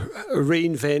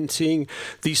reinventing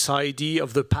this idea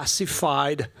of the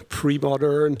pacified,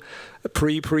 pre-modern,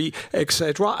 pre-pre,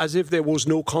 etc., as if there was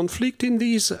no conflict in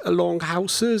these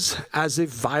longhouses, as if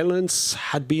violence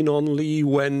had been only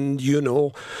when,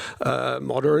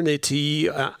 modernity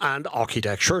and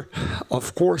architecture,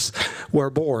 of course, were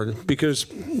born. Because,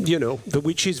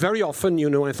 which is very often,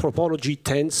 anthropology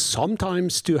tends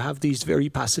sometimes to have these very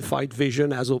pacified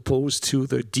vision as opposed to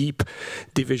the deep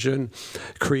division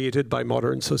created by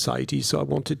modern society. So I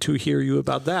wanted to hear you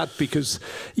about that because,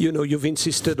 you've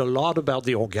insisted a lot about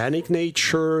the organic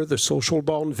nature, the social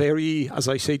bond, very, as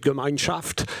I say,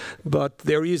 Gemeinschaft, but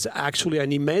there is actually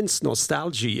an immense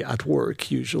nostalgia at work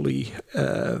usually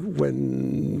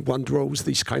when one draws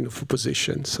this kind of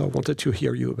position. So I wanted to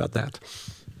hear you about that.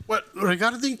 Well,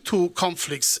 regarding to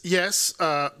conflicts, yes,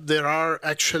 there are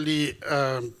actually,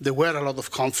 there were a lot of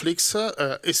conflicts,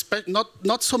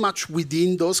 not so much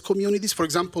within those communities. For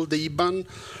example, the Iban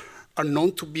are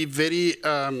known to be very,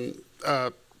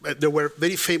 they were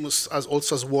very famous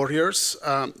also as warriors,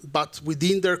 but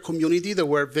within their community, they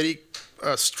were very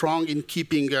strong in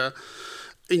keeping,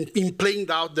 in playing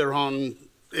out their own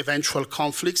eventual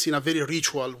conflicts in a very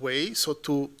ritual way, so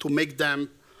to make them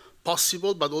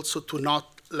possible, but also to not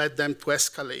let them to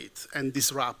escalate and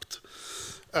disrupt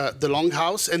the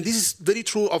Longhouse. And this is very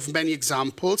true of many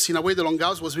examples. In a way, the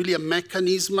Longhouse was really a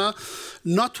mechanism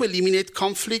not to eliminate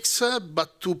conflicts,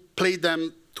 but to play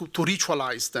them, to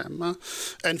ritualize them.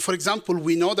 And for example,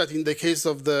 we know that in the case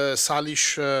of the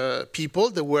Salish people,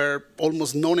 there were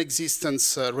almost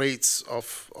non-existent rates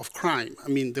of crime. I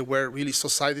mean, there were really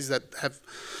societies that have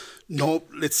no,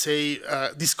 let's say,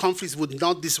 these conflicts would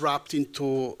not disrupt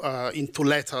into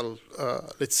lethal,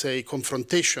 let's say,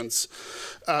 confrontations.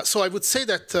 So I would say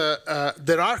that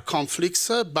there are conflicts,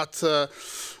 but the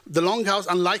Longhouse,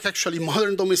 unlike actually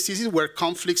modern domesticity, where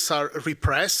conflicts are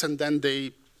repressed and then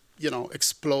they,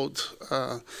 explode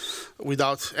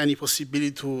without any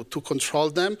possibility to control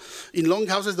them. In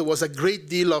Longhouses, there was a great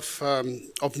deal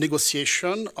of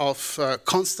negotiation, of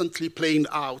constantly playing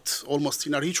out, almost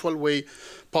in a ritual way,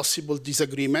 possible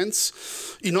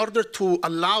disagreements. In order to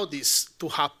allow this to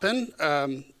happen,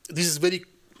 this is very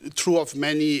true of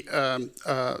many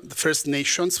the First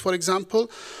Nations, for example,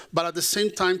 but at the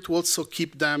same time to also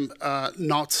keep them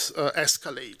not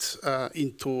escalate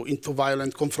into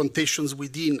violent confrontations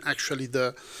within actually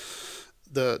the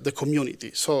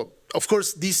community. So, of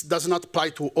course, this does not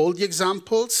apply to all the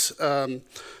examples,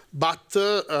 but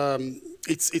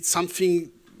it's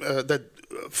something that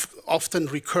often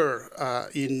recur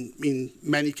in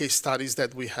many case studies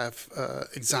that we have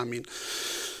examined.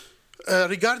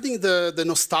 Regarding the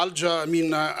nostalgia, I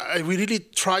mean, we really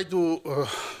try to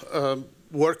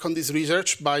work on this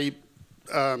research by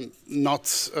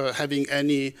not having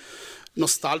any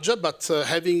nostalgia, but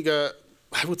having, I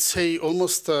would say,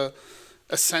 almost a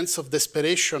sense of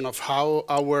desperation of how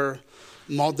our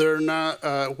modern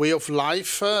way of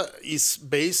life is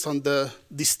based on the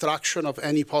destruction of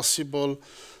any possible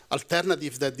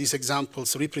alternative that these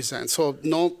examples represent. So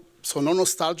no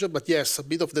nostalgia, but yes, a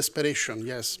bit of desperation,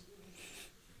 yes.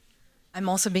 I'm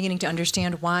also beginning to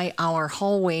understand why our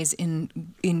hallways in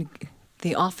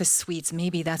the office suites,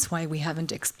 maybe that's why we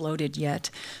haven't exploded yet,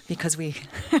 because we're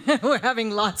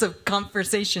having lots of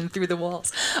conversation through the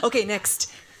walls. Okay, next.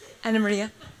 Anna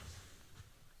Maria.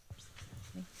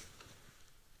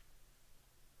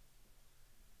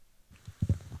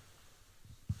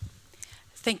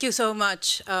 Thank you so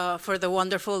much for the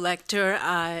wonderful lecture.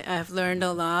 I've learned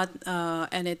a lot,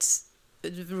 and it's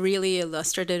really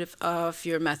illustrative of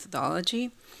your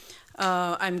methodology.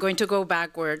 I'm going to go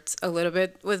backwards a little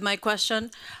bit with my question.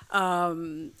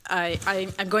 I'm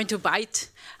going to bite.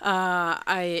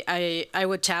 I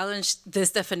would challenge this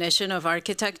definition of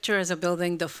architecture as a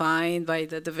building defined by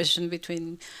the division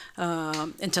between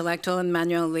intellectual and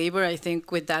manual labor. I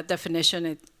think with that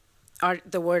definition,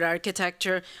 the word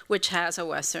architecture, which has a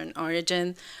Western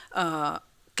origin,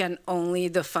 can only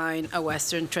define a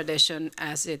Western tradition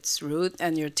as its root,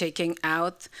 and you're taking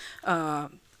out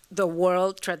the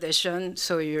world tradition,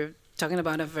 so you're talking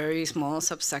about a very small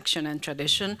subsection and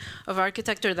tradition of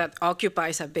architecture that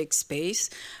occupies a big space,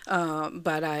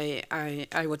 but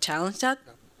I would challenge that.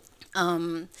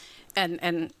 And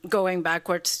going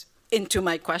backwards into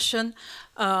my question,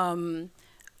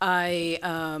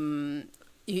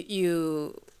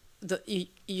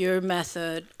 your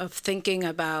method of thinking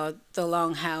about the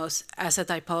Longhouse as a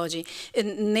typology,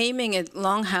 in naming it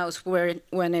Longhouse,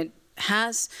 when it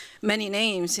has many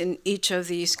names in each of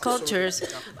these cultures,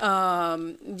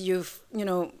 you've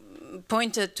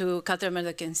pointed to Catherine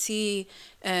de Quincy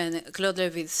and Claude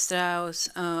Lévi-Strauss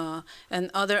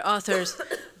and other authors.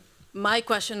 My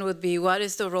question would be, what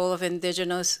is the role of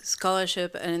indigenous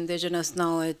scholarship and indigenous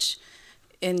knowledge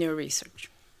in your research?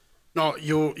 No,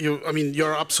 I mean,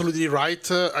 you're absolutely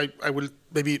right. I will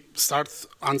maybe start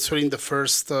answering the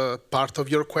first part of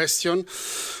your question.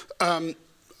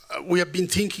 We have been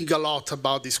thinking a lot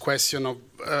about this question of,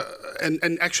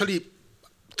 and actually,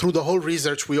 through the whole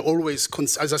research, we always,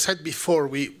 as I said before,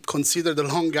 we consider the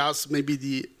Longhouse maybe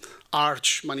the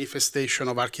arch manifestation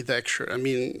of architecture. I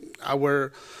mean,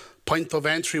 our point of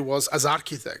entry was, as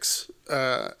architects,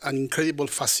 an incredible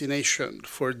fascination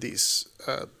for this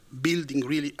building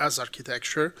really as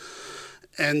architecture,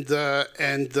 and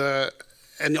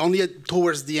only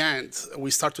towards the end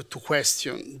we started to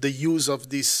question the use of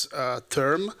this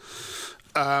term,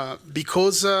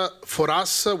 because for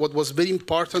us what was very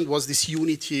important was this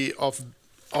unity of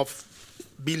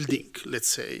building, let's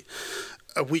say,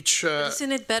 which...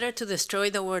 Isn't it better to destroy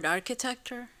the word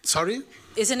architecture? Sorry?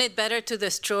 Isn't it better to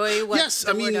destroy what yes, the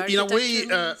I mean, word in a way,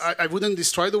 means? I wouldn't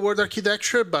destroy the word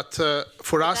architecture, but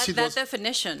for us it was... That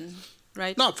definition,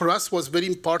 right? No, for us it was very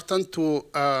important to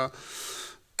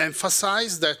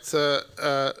emphasize that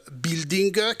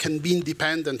building can be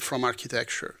independent from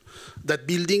architecture. That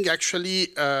building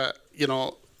actually,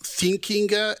 thinking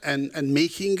and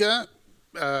making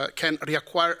can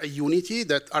require a unity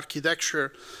that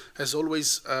architecture has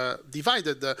always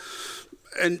divided.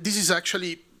 And this is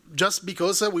actually just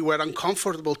because we were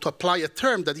uncomfortable to apply a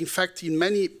term that, in fact, in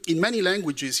many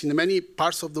languages, in many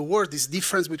parts of the world, this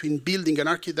difference between building and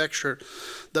architecture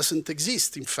doesn't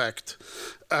exist, in fact.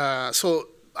 So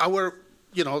our,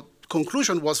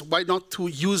 conclusion was, why not to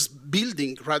use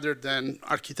building rather than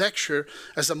architecture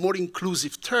as a more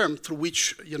inclusive term through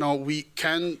which, we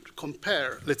can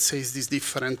compare, let's say, this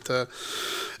different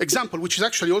example, which is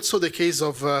actually also the case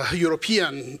of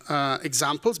European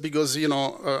examples, because,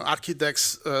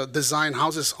 architects design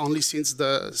houses only since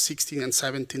the 16th and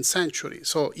 17th century.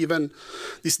 So even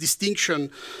this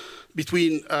distinction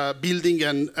between building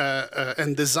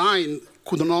and design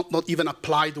could not even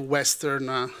apply to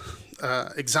Western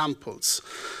examples.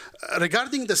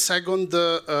 Regarding the second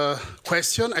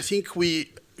question, I think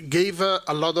we gave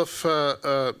a lot of,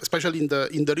 especially in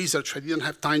the research, I didn't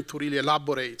have time to really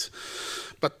elaborate,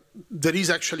 but there is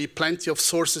actually plenty of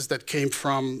sources that came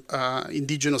from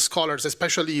indigenous scholars,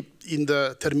 especially in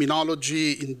the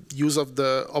terminology, in use of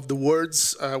the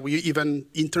words. We even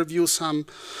interview some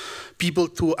people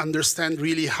to understand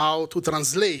really how to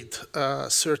translate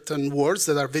certain words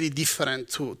that are very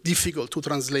difficult to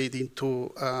translate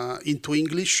into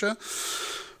English.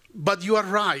 But you are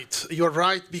right. You are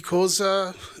right because,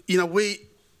 in a way,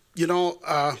 you know,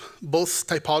 both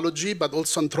typology, but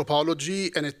also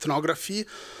anthropology and ethnography,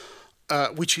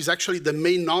 which is actually the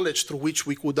main knowledge through which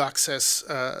we could access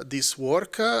this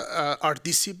work, are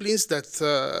disciplines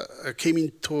that came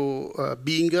into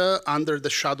being under the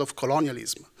shadow of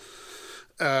colonialism.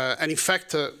 And in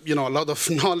fact, you know, a lot of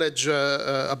knowledge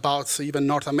about even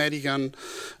North American,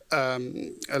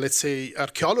 let's say,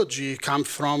 archaeology come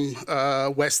from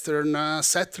Western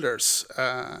settlers.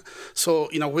 So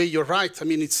in a way, you're right. I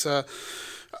mean, it's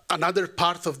another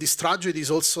part of this tragedy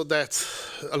is also that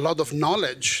a lot of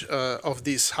knowledge of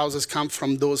these houses come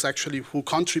from those actually who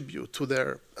contribute to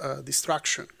their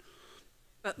destruction.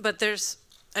 But there's,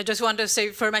 I just want to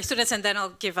say for my students, and then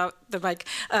I'll give out the mic,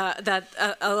 that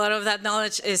a lot of that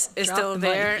knowledge is still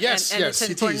there, yes, and yes,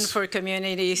 it's important for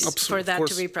communities for that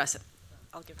to be present.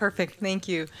 Perfect, thank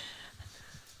you.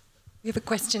 We have a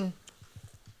question.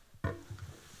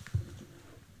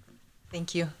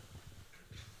 Thank you.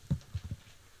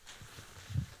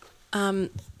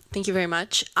 Thank you very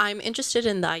much. I'm interested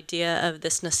in the idea of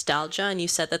this nostalgia, and you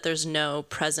said that there's no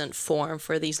present form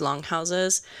for these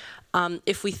longhouses.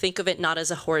 If we think of it not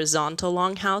as a horizontal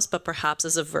longhouse, but perhaps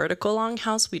as a vertical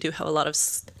longhouse, we do have a lot of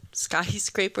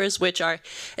skyscrapers, which are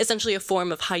essentially a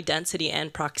form of high density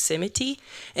and proximity.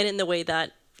 And in the way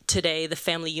that today the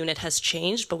family unit has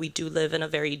changed, but we do live in a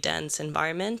very dense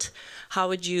environment, how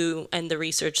would you, and the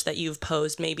research that you've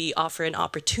posed, maybe offer an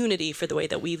opportunity for the way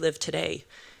that we live today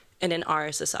and in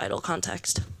our societal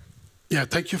context? Yeah,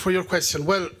 thank you for your question.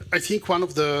 Well, I think one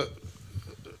of the,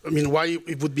 I mean, why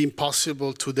it would be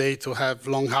impossible today to have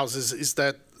longhouses is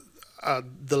that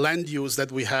the land use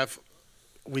that we have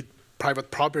with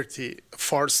private property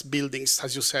force buildings,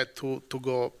 as you said, to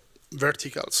go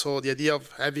vertical. So the idea of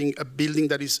having a building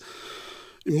that is,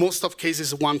 in most of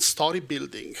cases, one-story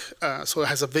building, so it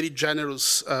has a very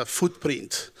generous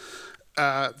footprint,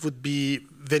 would be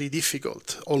very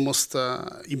difficult, almost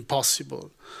impossible.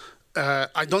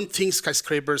 I don't think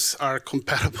skyscrapers are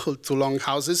comparable to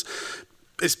longhouses,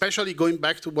 especially going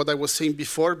back to what I was saying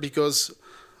before, because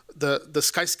the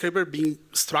skyscraper being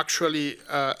structurally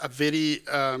a very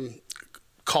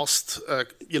cost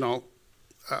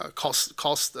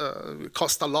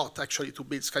a lot actually to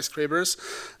build skyscrapers.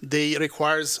 They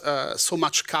requires so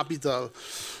much capital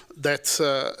that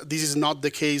this is not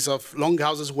the case of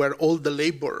longhouses where all the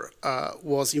labor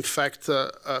was in fact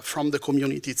from the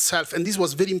community itself. And this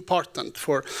was very important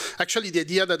for, actually the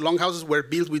idea that longhouses were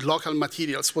built with local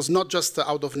materials was not just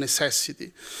out of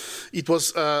necessity. It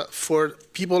was for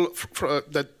people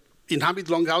that inhabit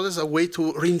longhouses a way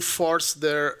to reinforce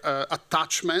their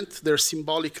attachment, their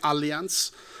symbolic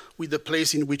alliance with the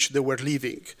place in which they were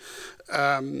living.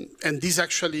 And this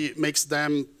actually makes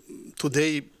them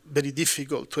today very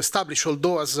difficult to establish,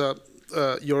 although as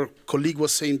your colleague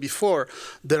was saying before,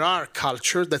 there are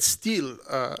cultures that still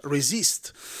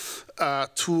resist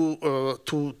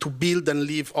to build and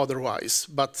live otherwise,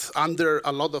 but under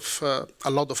a lot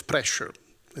of pressure,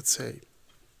 let's say.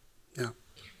 Yeah.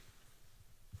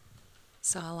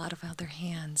 Saw a lot of other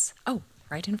hands. Oh,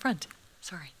 right in front.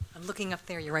 Sorry, I'm looking up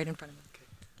there. You're right in front of me.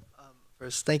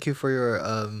 First, thank you for your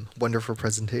wonderful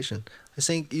presentation. I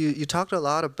think you talked a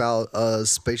lot about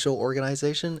spatial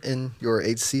organization in your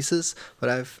 8 thesis, but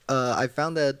I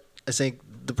found that I think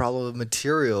the problem of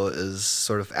material is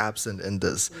sort of absent in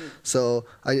this. So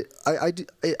I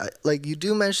like you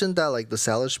do mention that like the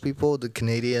Salish people, the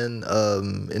Canadian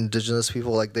indigenous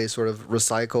people, like they sort of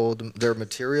recycled their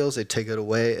materials, they take it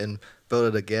away and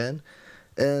build it again.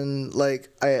 And like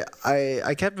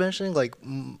I kept mentioning I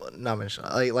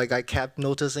kept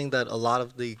noticing that a lot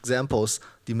of the examples,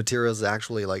 the materials is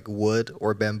actually like wood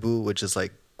or bamboo, which is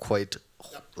like quite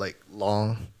like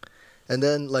long. And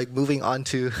then like moving on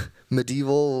to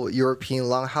medieval European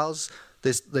longhouse,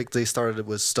 they started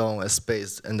with stone as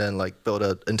base and then like built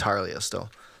it entirely as stone.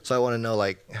 So I want to know,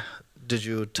 like, did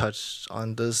you touch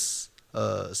on this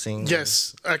thing?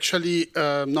 Yes, actually,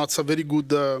 no, it's a very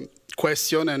good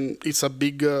question, and it's a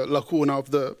big lacuna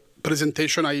of the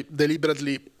presentation. I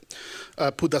deliberately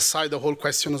put aside the whole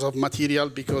questions of material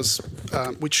because,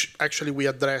 which actually we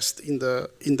addressed in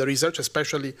the research,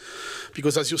 especially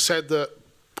because, as you said,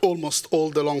 almost all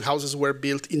the longhouses were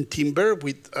built in timber,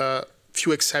 with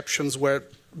few exceptions where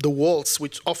the walls,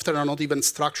 which often are not even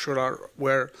structural,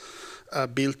 were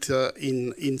built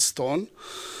in stone.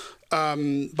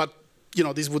 But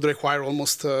this would require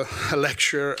almost a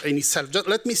lecture in itself. Just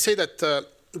let me say that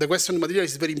the question of material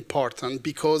is very important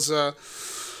because,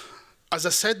 as I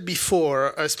said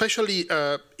before, especially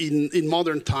in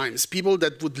modern times, people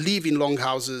that would live in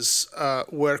longhouses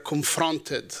were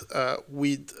confronted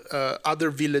with other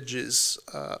villages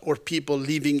or people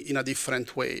living in a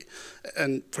different way.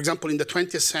 And for example, in the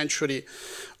 20th century,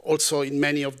 also in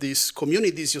many of these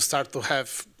communities, you start to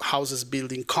have houses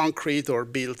built in concrete or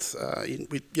built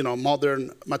with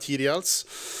modern materials.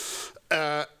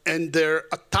 And their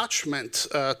attachment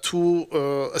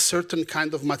to a certain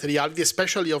kind of materiality,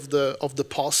 especially of the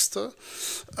post,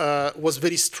 was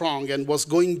very strong and was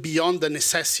going beyond the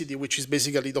necessity, which is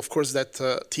basically, of course, that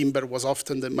timber was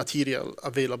often the material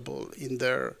available in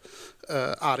their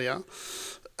area.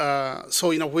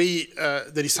 So in a way,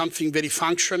 there is something very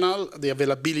functional, the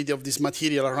availability of this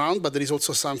material around, but there is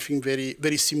also something very,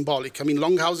 very symbolic. I mean,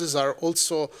 longhouses are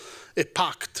also a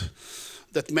pact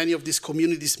that many of these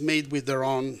communities made with their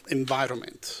own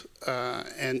environment.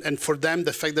 And for them,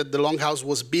 the fact that the longhouse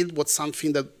was built was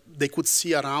something that they could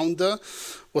see around,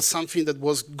 was something that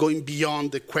was going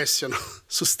beyond the question of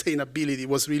sustainability. It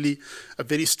was really a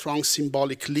very strong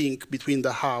symbolic link between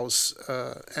the house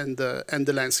and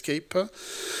the landscape.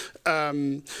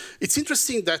 It's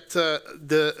interesting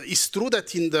that it's true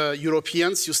that in the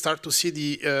Europeans you start to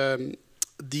see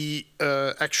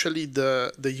actually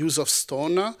the use of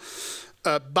stone.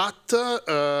 But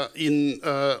in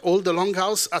all the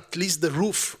longhouse, at least the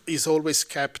roof is always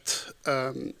kept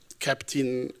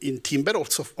in timber.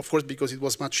 Also, of course, because it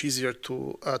was much easier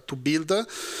to build.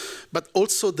 But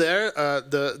also there,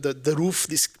 the roof,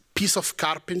 this piece of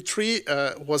carpentry,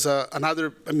 was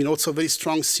another, also very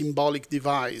strong symbolic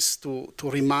device to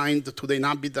remind to the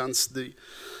inhabitants the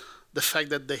fact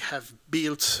that they have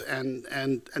built and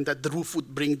that the roof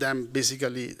would bring them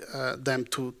basically them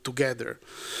together.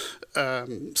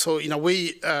 So in a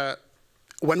way,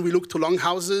 when we look to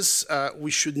longhouses,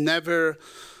 we should never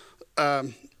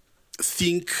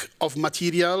think of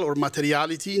material or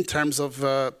materiality in terms of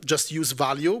just use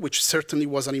value, which certainly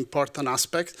was an important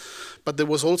aspect, but there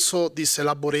was also this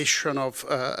elaboration of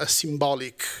a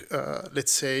symbolic,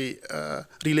 let's say,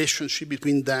 relationship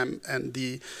between them and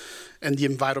the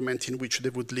environment in which they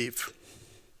would live.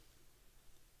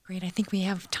 Great, I think we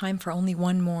have time for only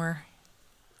one more.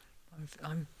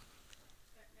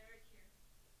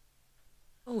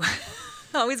 Oh,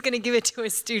 I was going to give it to a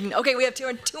student. Okay, we have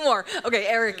two more. Okay,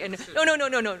 Eric, and no,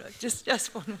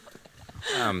 just one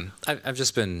more. I've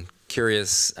just been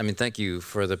curious. Thank you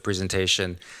for the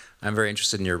presentation. I'm very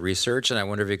interested in your research, and I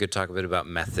wonder if you could talk a bit about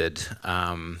method,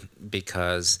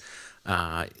 because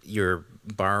you're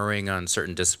borrowing on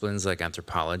certain disciplines like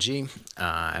anthropology,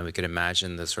 and we could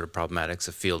imagine the sort of problematics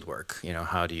of field work.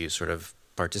 How do you sort of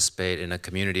participate in a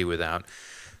community while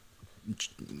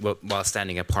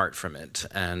standing apart from it?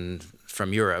 And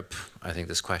from Europe, I think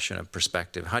this question of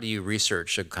perspective, how do you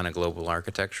research a kind of global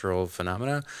architectural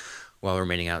phenomena while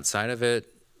remaining outside of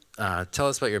it? Tell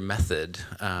us about your method,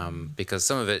 because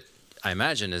some of it, I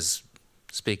imagine, is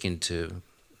speaking to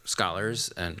scholars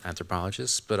and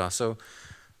anthropologists, but also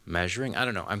measuring. I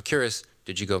don't know. I'm curious,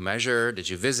 did you go measure? Did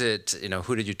you visit?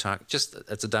 Who did you talk?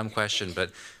 That's a dumb question,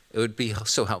 but it would be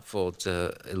so helpful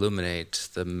to illuminate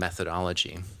the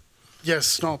methodology.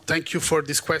 Yes, no, thank you for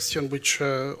this question, which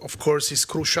of course is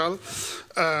crucial.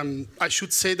 I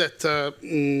should say that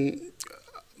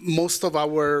most of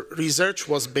our research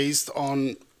was based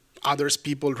on others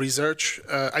people's research.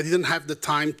 I didn't have the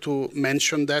time to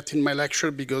mention that in my lecture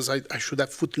because I should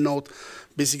have footnote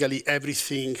basically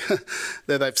everything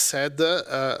that I've said.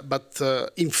 But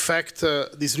in fact,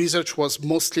 this research was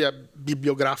mostly a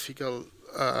bibliographical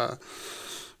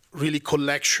really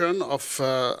collection of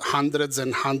hundreds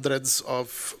and hundreds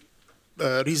of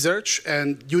research.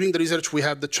 And during the research, we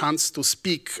had the chance to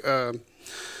speak a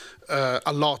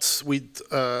lot with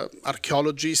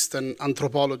archaeologists and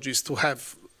anthropologists who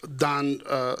have done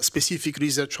specific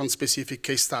research on specific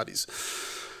case studies.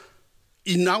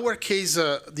 In our case,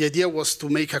 the idea was to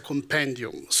make a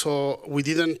compendium. So we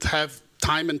didn't have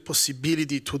time and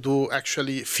possibility to do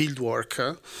actually field work.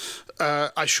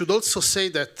 I should also say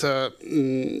that to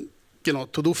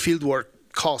do field work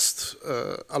costs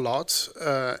a lot,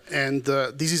 and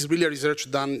this is really a research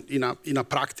done in a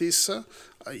practice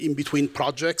in between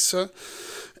projects.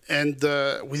 and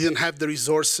we didn't have the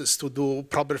resources to do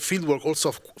proper fieldwork, also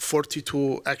of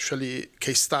 42 actually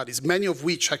case studies, many of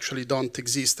which actually don't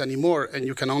exist anymore, and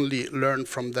you can only learn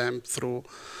from them through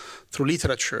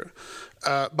literature.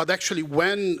 But actually,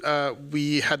 when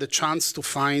we had a chance to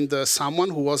find someone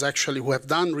who have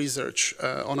done research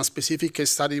on a specific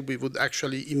case study, we would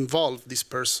actually involve this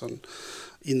person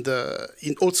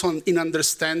in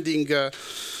understanding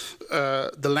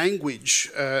the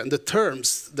language and the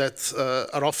terms that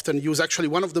are often used. Actually,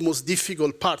 one of the most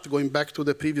difficult parts, going back to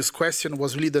the previous question,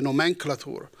 was really the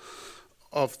nomenclature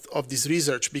of this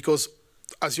research, because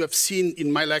as you have seen in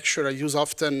my lecture, I use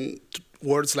often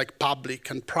words like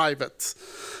public and private,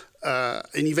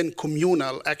 and even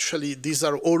communal. Actually, these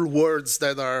are all words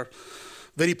that are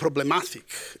very problematic,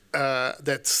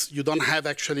 that you don't have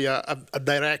actually a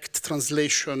direct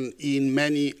translation in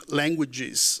many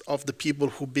languages of the people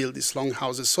who build these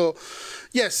longhouses. So,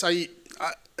 yes,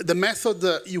 the method,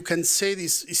 you can say,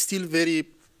 is still very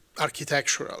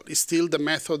architectural. It's still the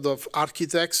method of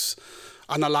architects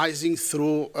analyzing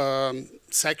through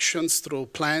sections, through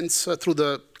plans, through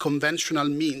the conventional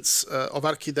means of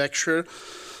architecture,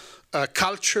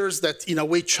 cultures that in a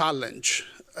way challenge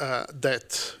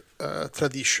that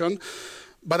tradition.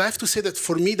 But I have to say that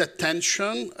for me, the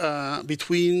tension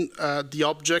between the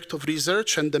object of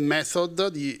research and the method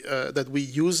that we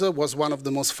use was one of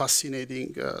the most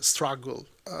fascinating struggle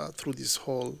through this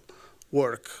whole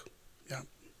work. Yeah.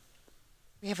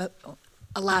 We have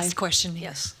a last question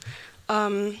here. Yes.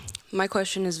 My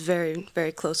question is very,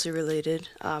 very closely related.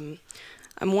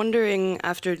 I'm wondering,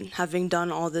 after having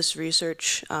done all this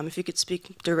research, if you could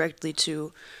speak directly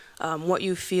to what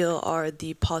you feel are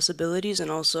the possibilities and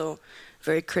also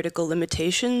very critical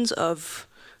limitations of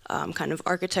kind of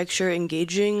architecture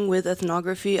engaging with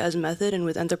ethnography as method and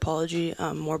with anthropology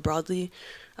more broadly,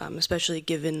 especially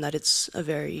given that it's a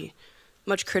very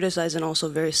much criticized and also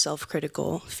very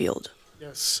self-critical field.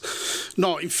 Yes.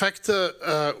 No, in fact,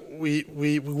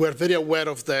 we were very aware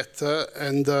of that,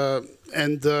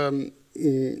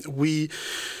 we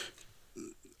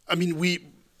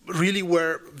really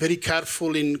were very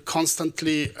careful in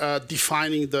constantly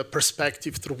defining the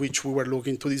perspective through which we were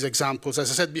looking to these examples.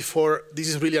 As I said before, this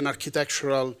is really an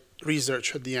architectural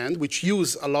research at the end, which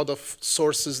use a lot of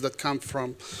sources that come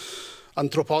from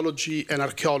anthropology and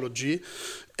archaeology.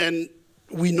 And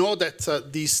we know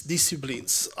that these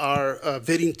disciplines are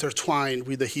very intertwined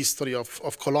with the history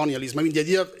of colonialism. I mean, the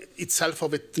idea itself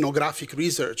of ethnographic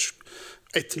research,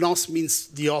 ethnos means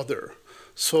the other.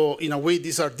 So in a way,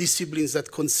 these are disciplines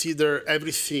that consider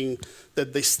everything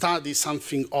that they study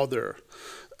something other.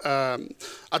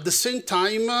 At the same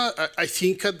time, I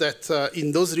think that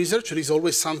in those research, there is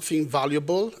always something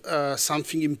valuable,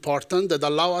 something important that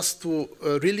allow us to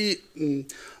really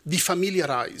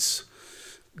defamiliarize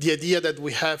the idea that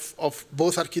we have of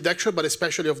both architecture, but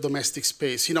especially of domestic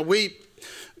space. In a way,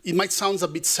 it might sound a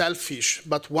bit selfish,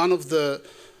 but one of the,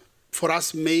 for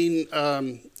us, main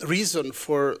reason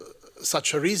for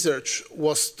such a research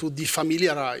was to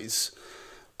defamiliarize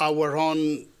our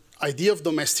own idea of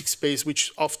domestic space,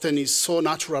 which often is so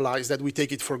naturalized that we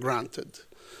take it for granted.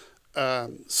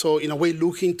 So in a way,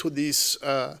 looking to these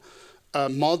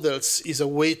models is a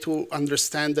way to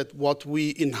understand that what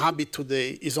we inhabit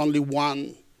today is only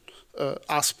one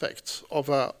aspect of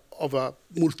a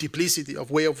multiplicity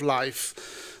of way of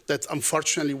life that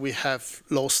unfortunately we have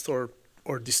lost or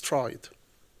destroyed.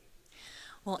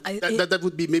 Well, that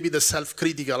would be maybe the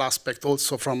self-critical aspect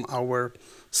also from our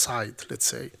side, let's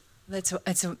say. That's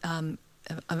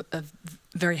a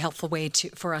very helpful way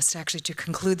for us to actually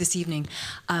conclude this evening.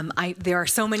 There are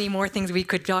so many more things we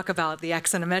could talk about, the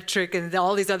axonometric and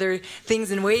all these other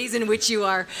things and ways in which you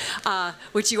are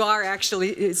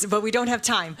actually, but we don't have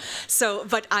time. So,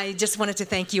 but I just wanted to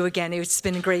thank you again. It's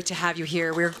been great to have you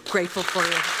here. We're grateful for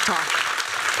your talk.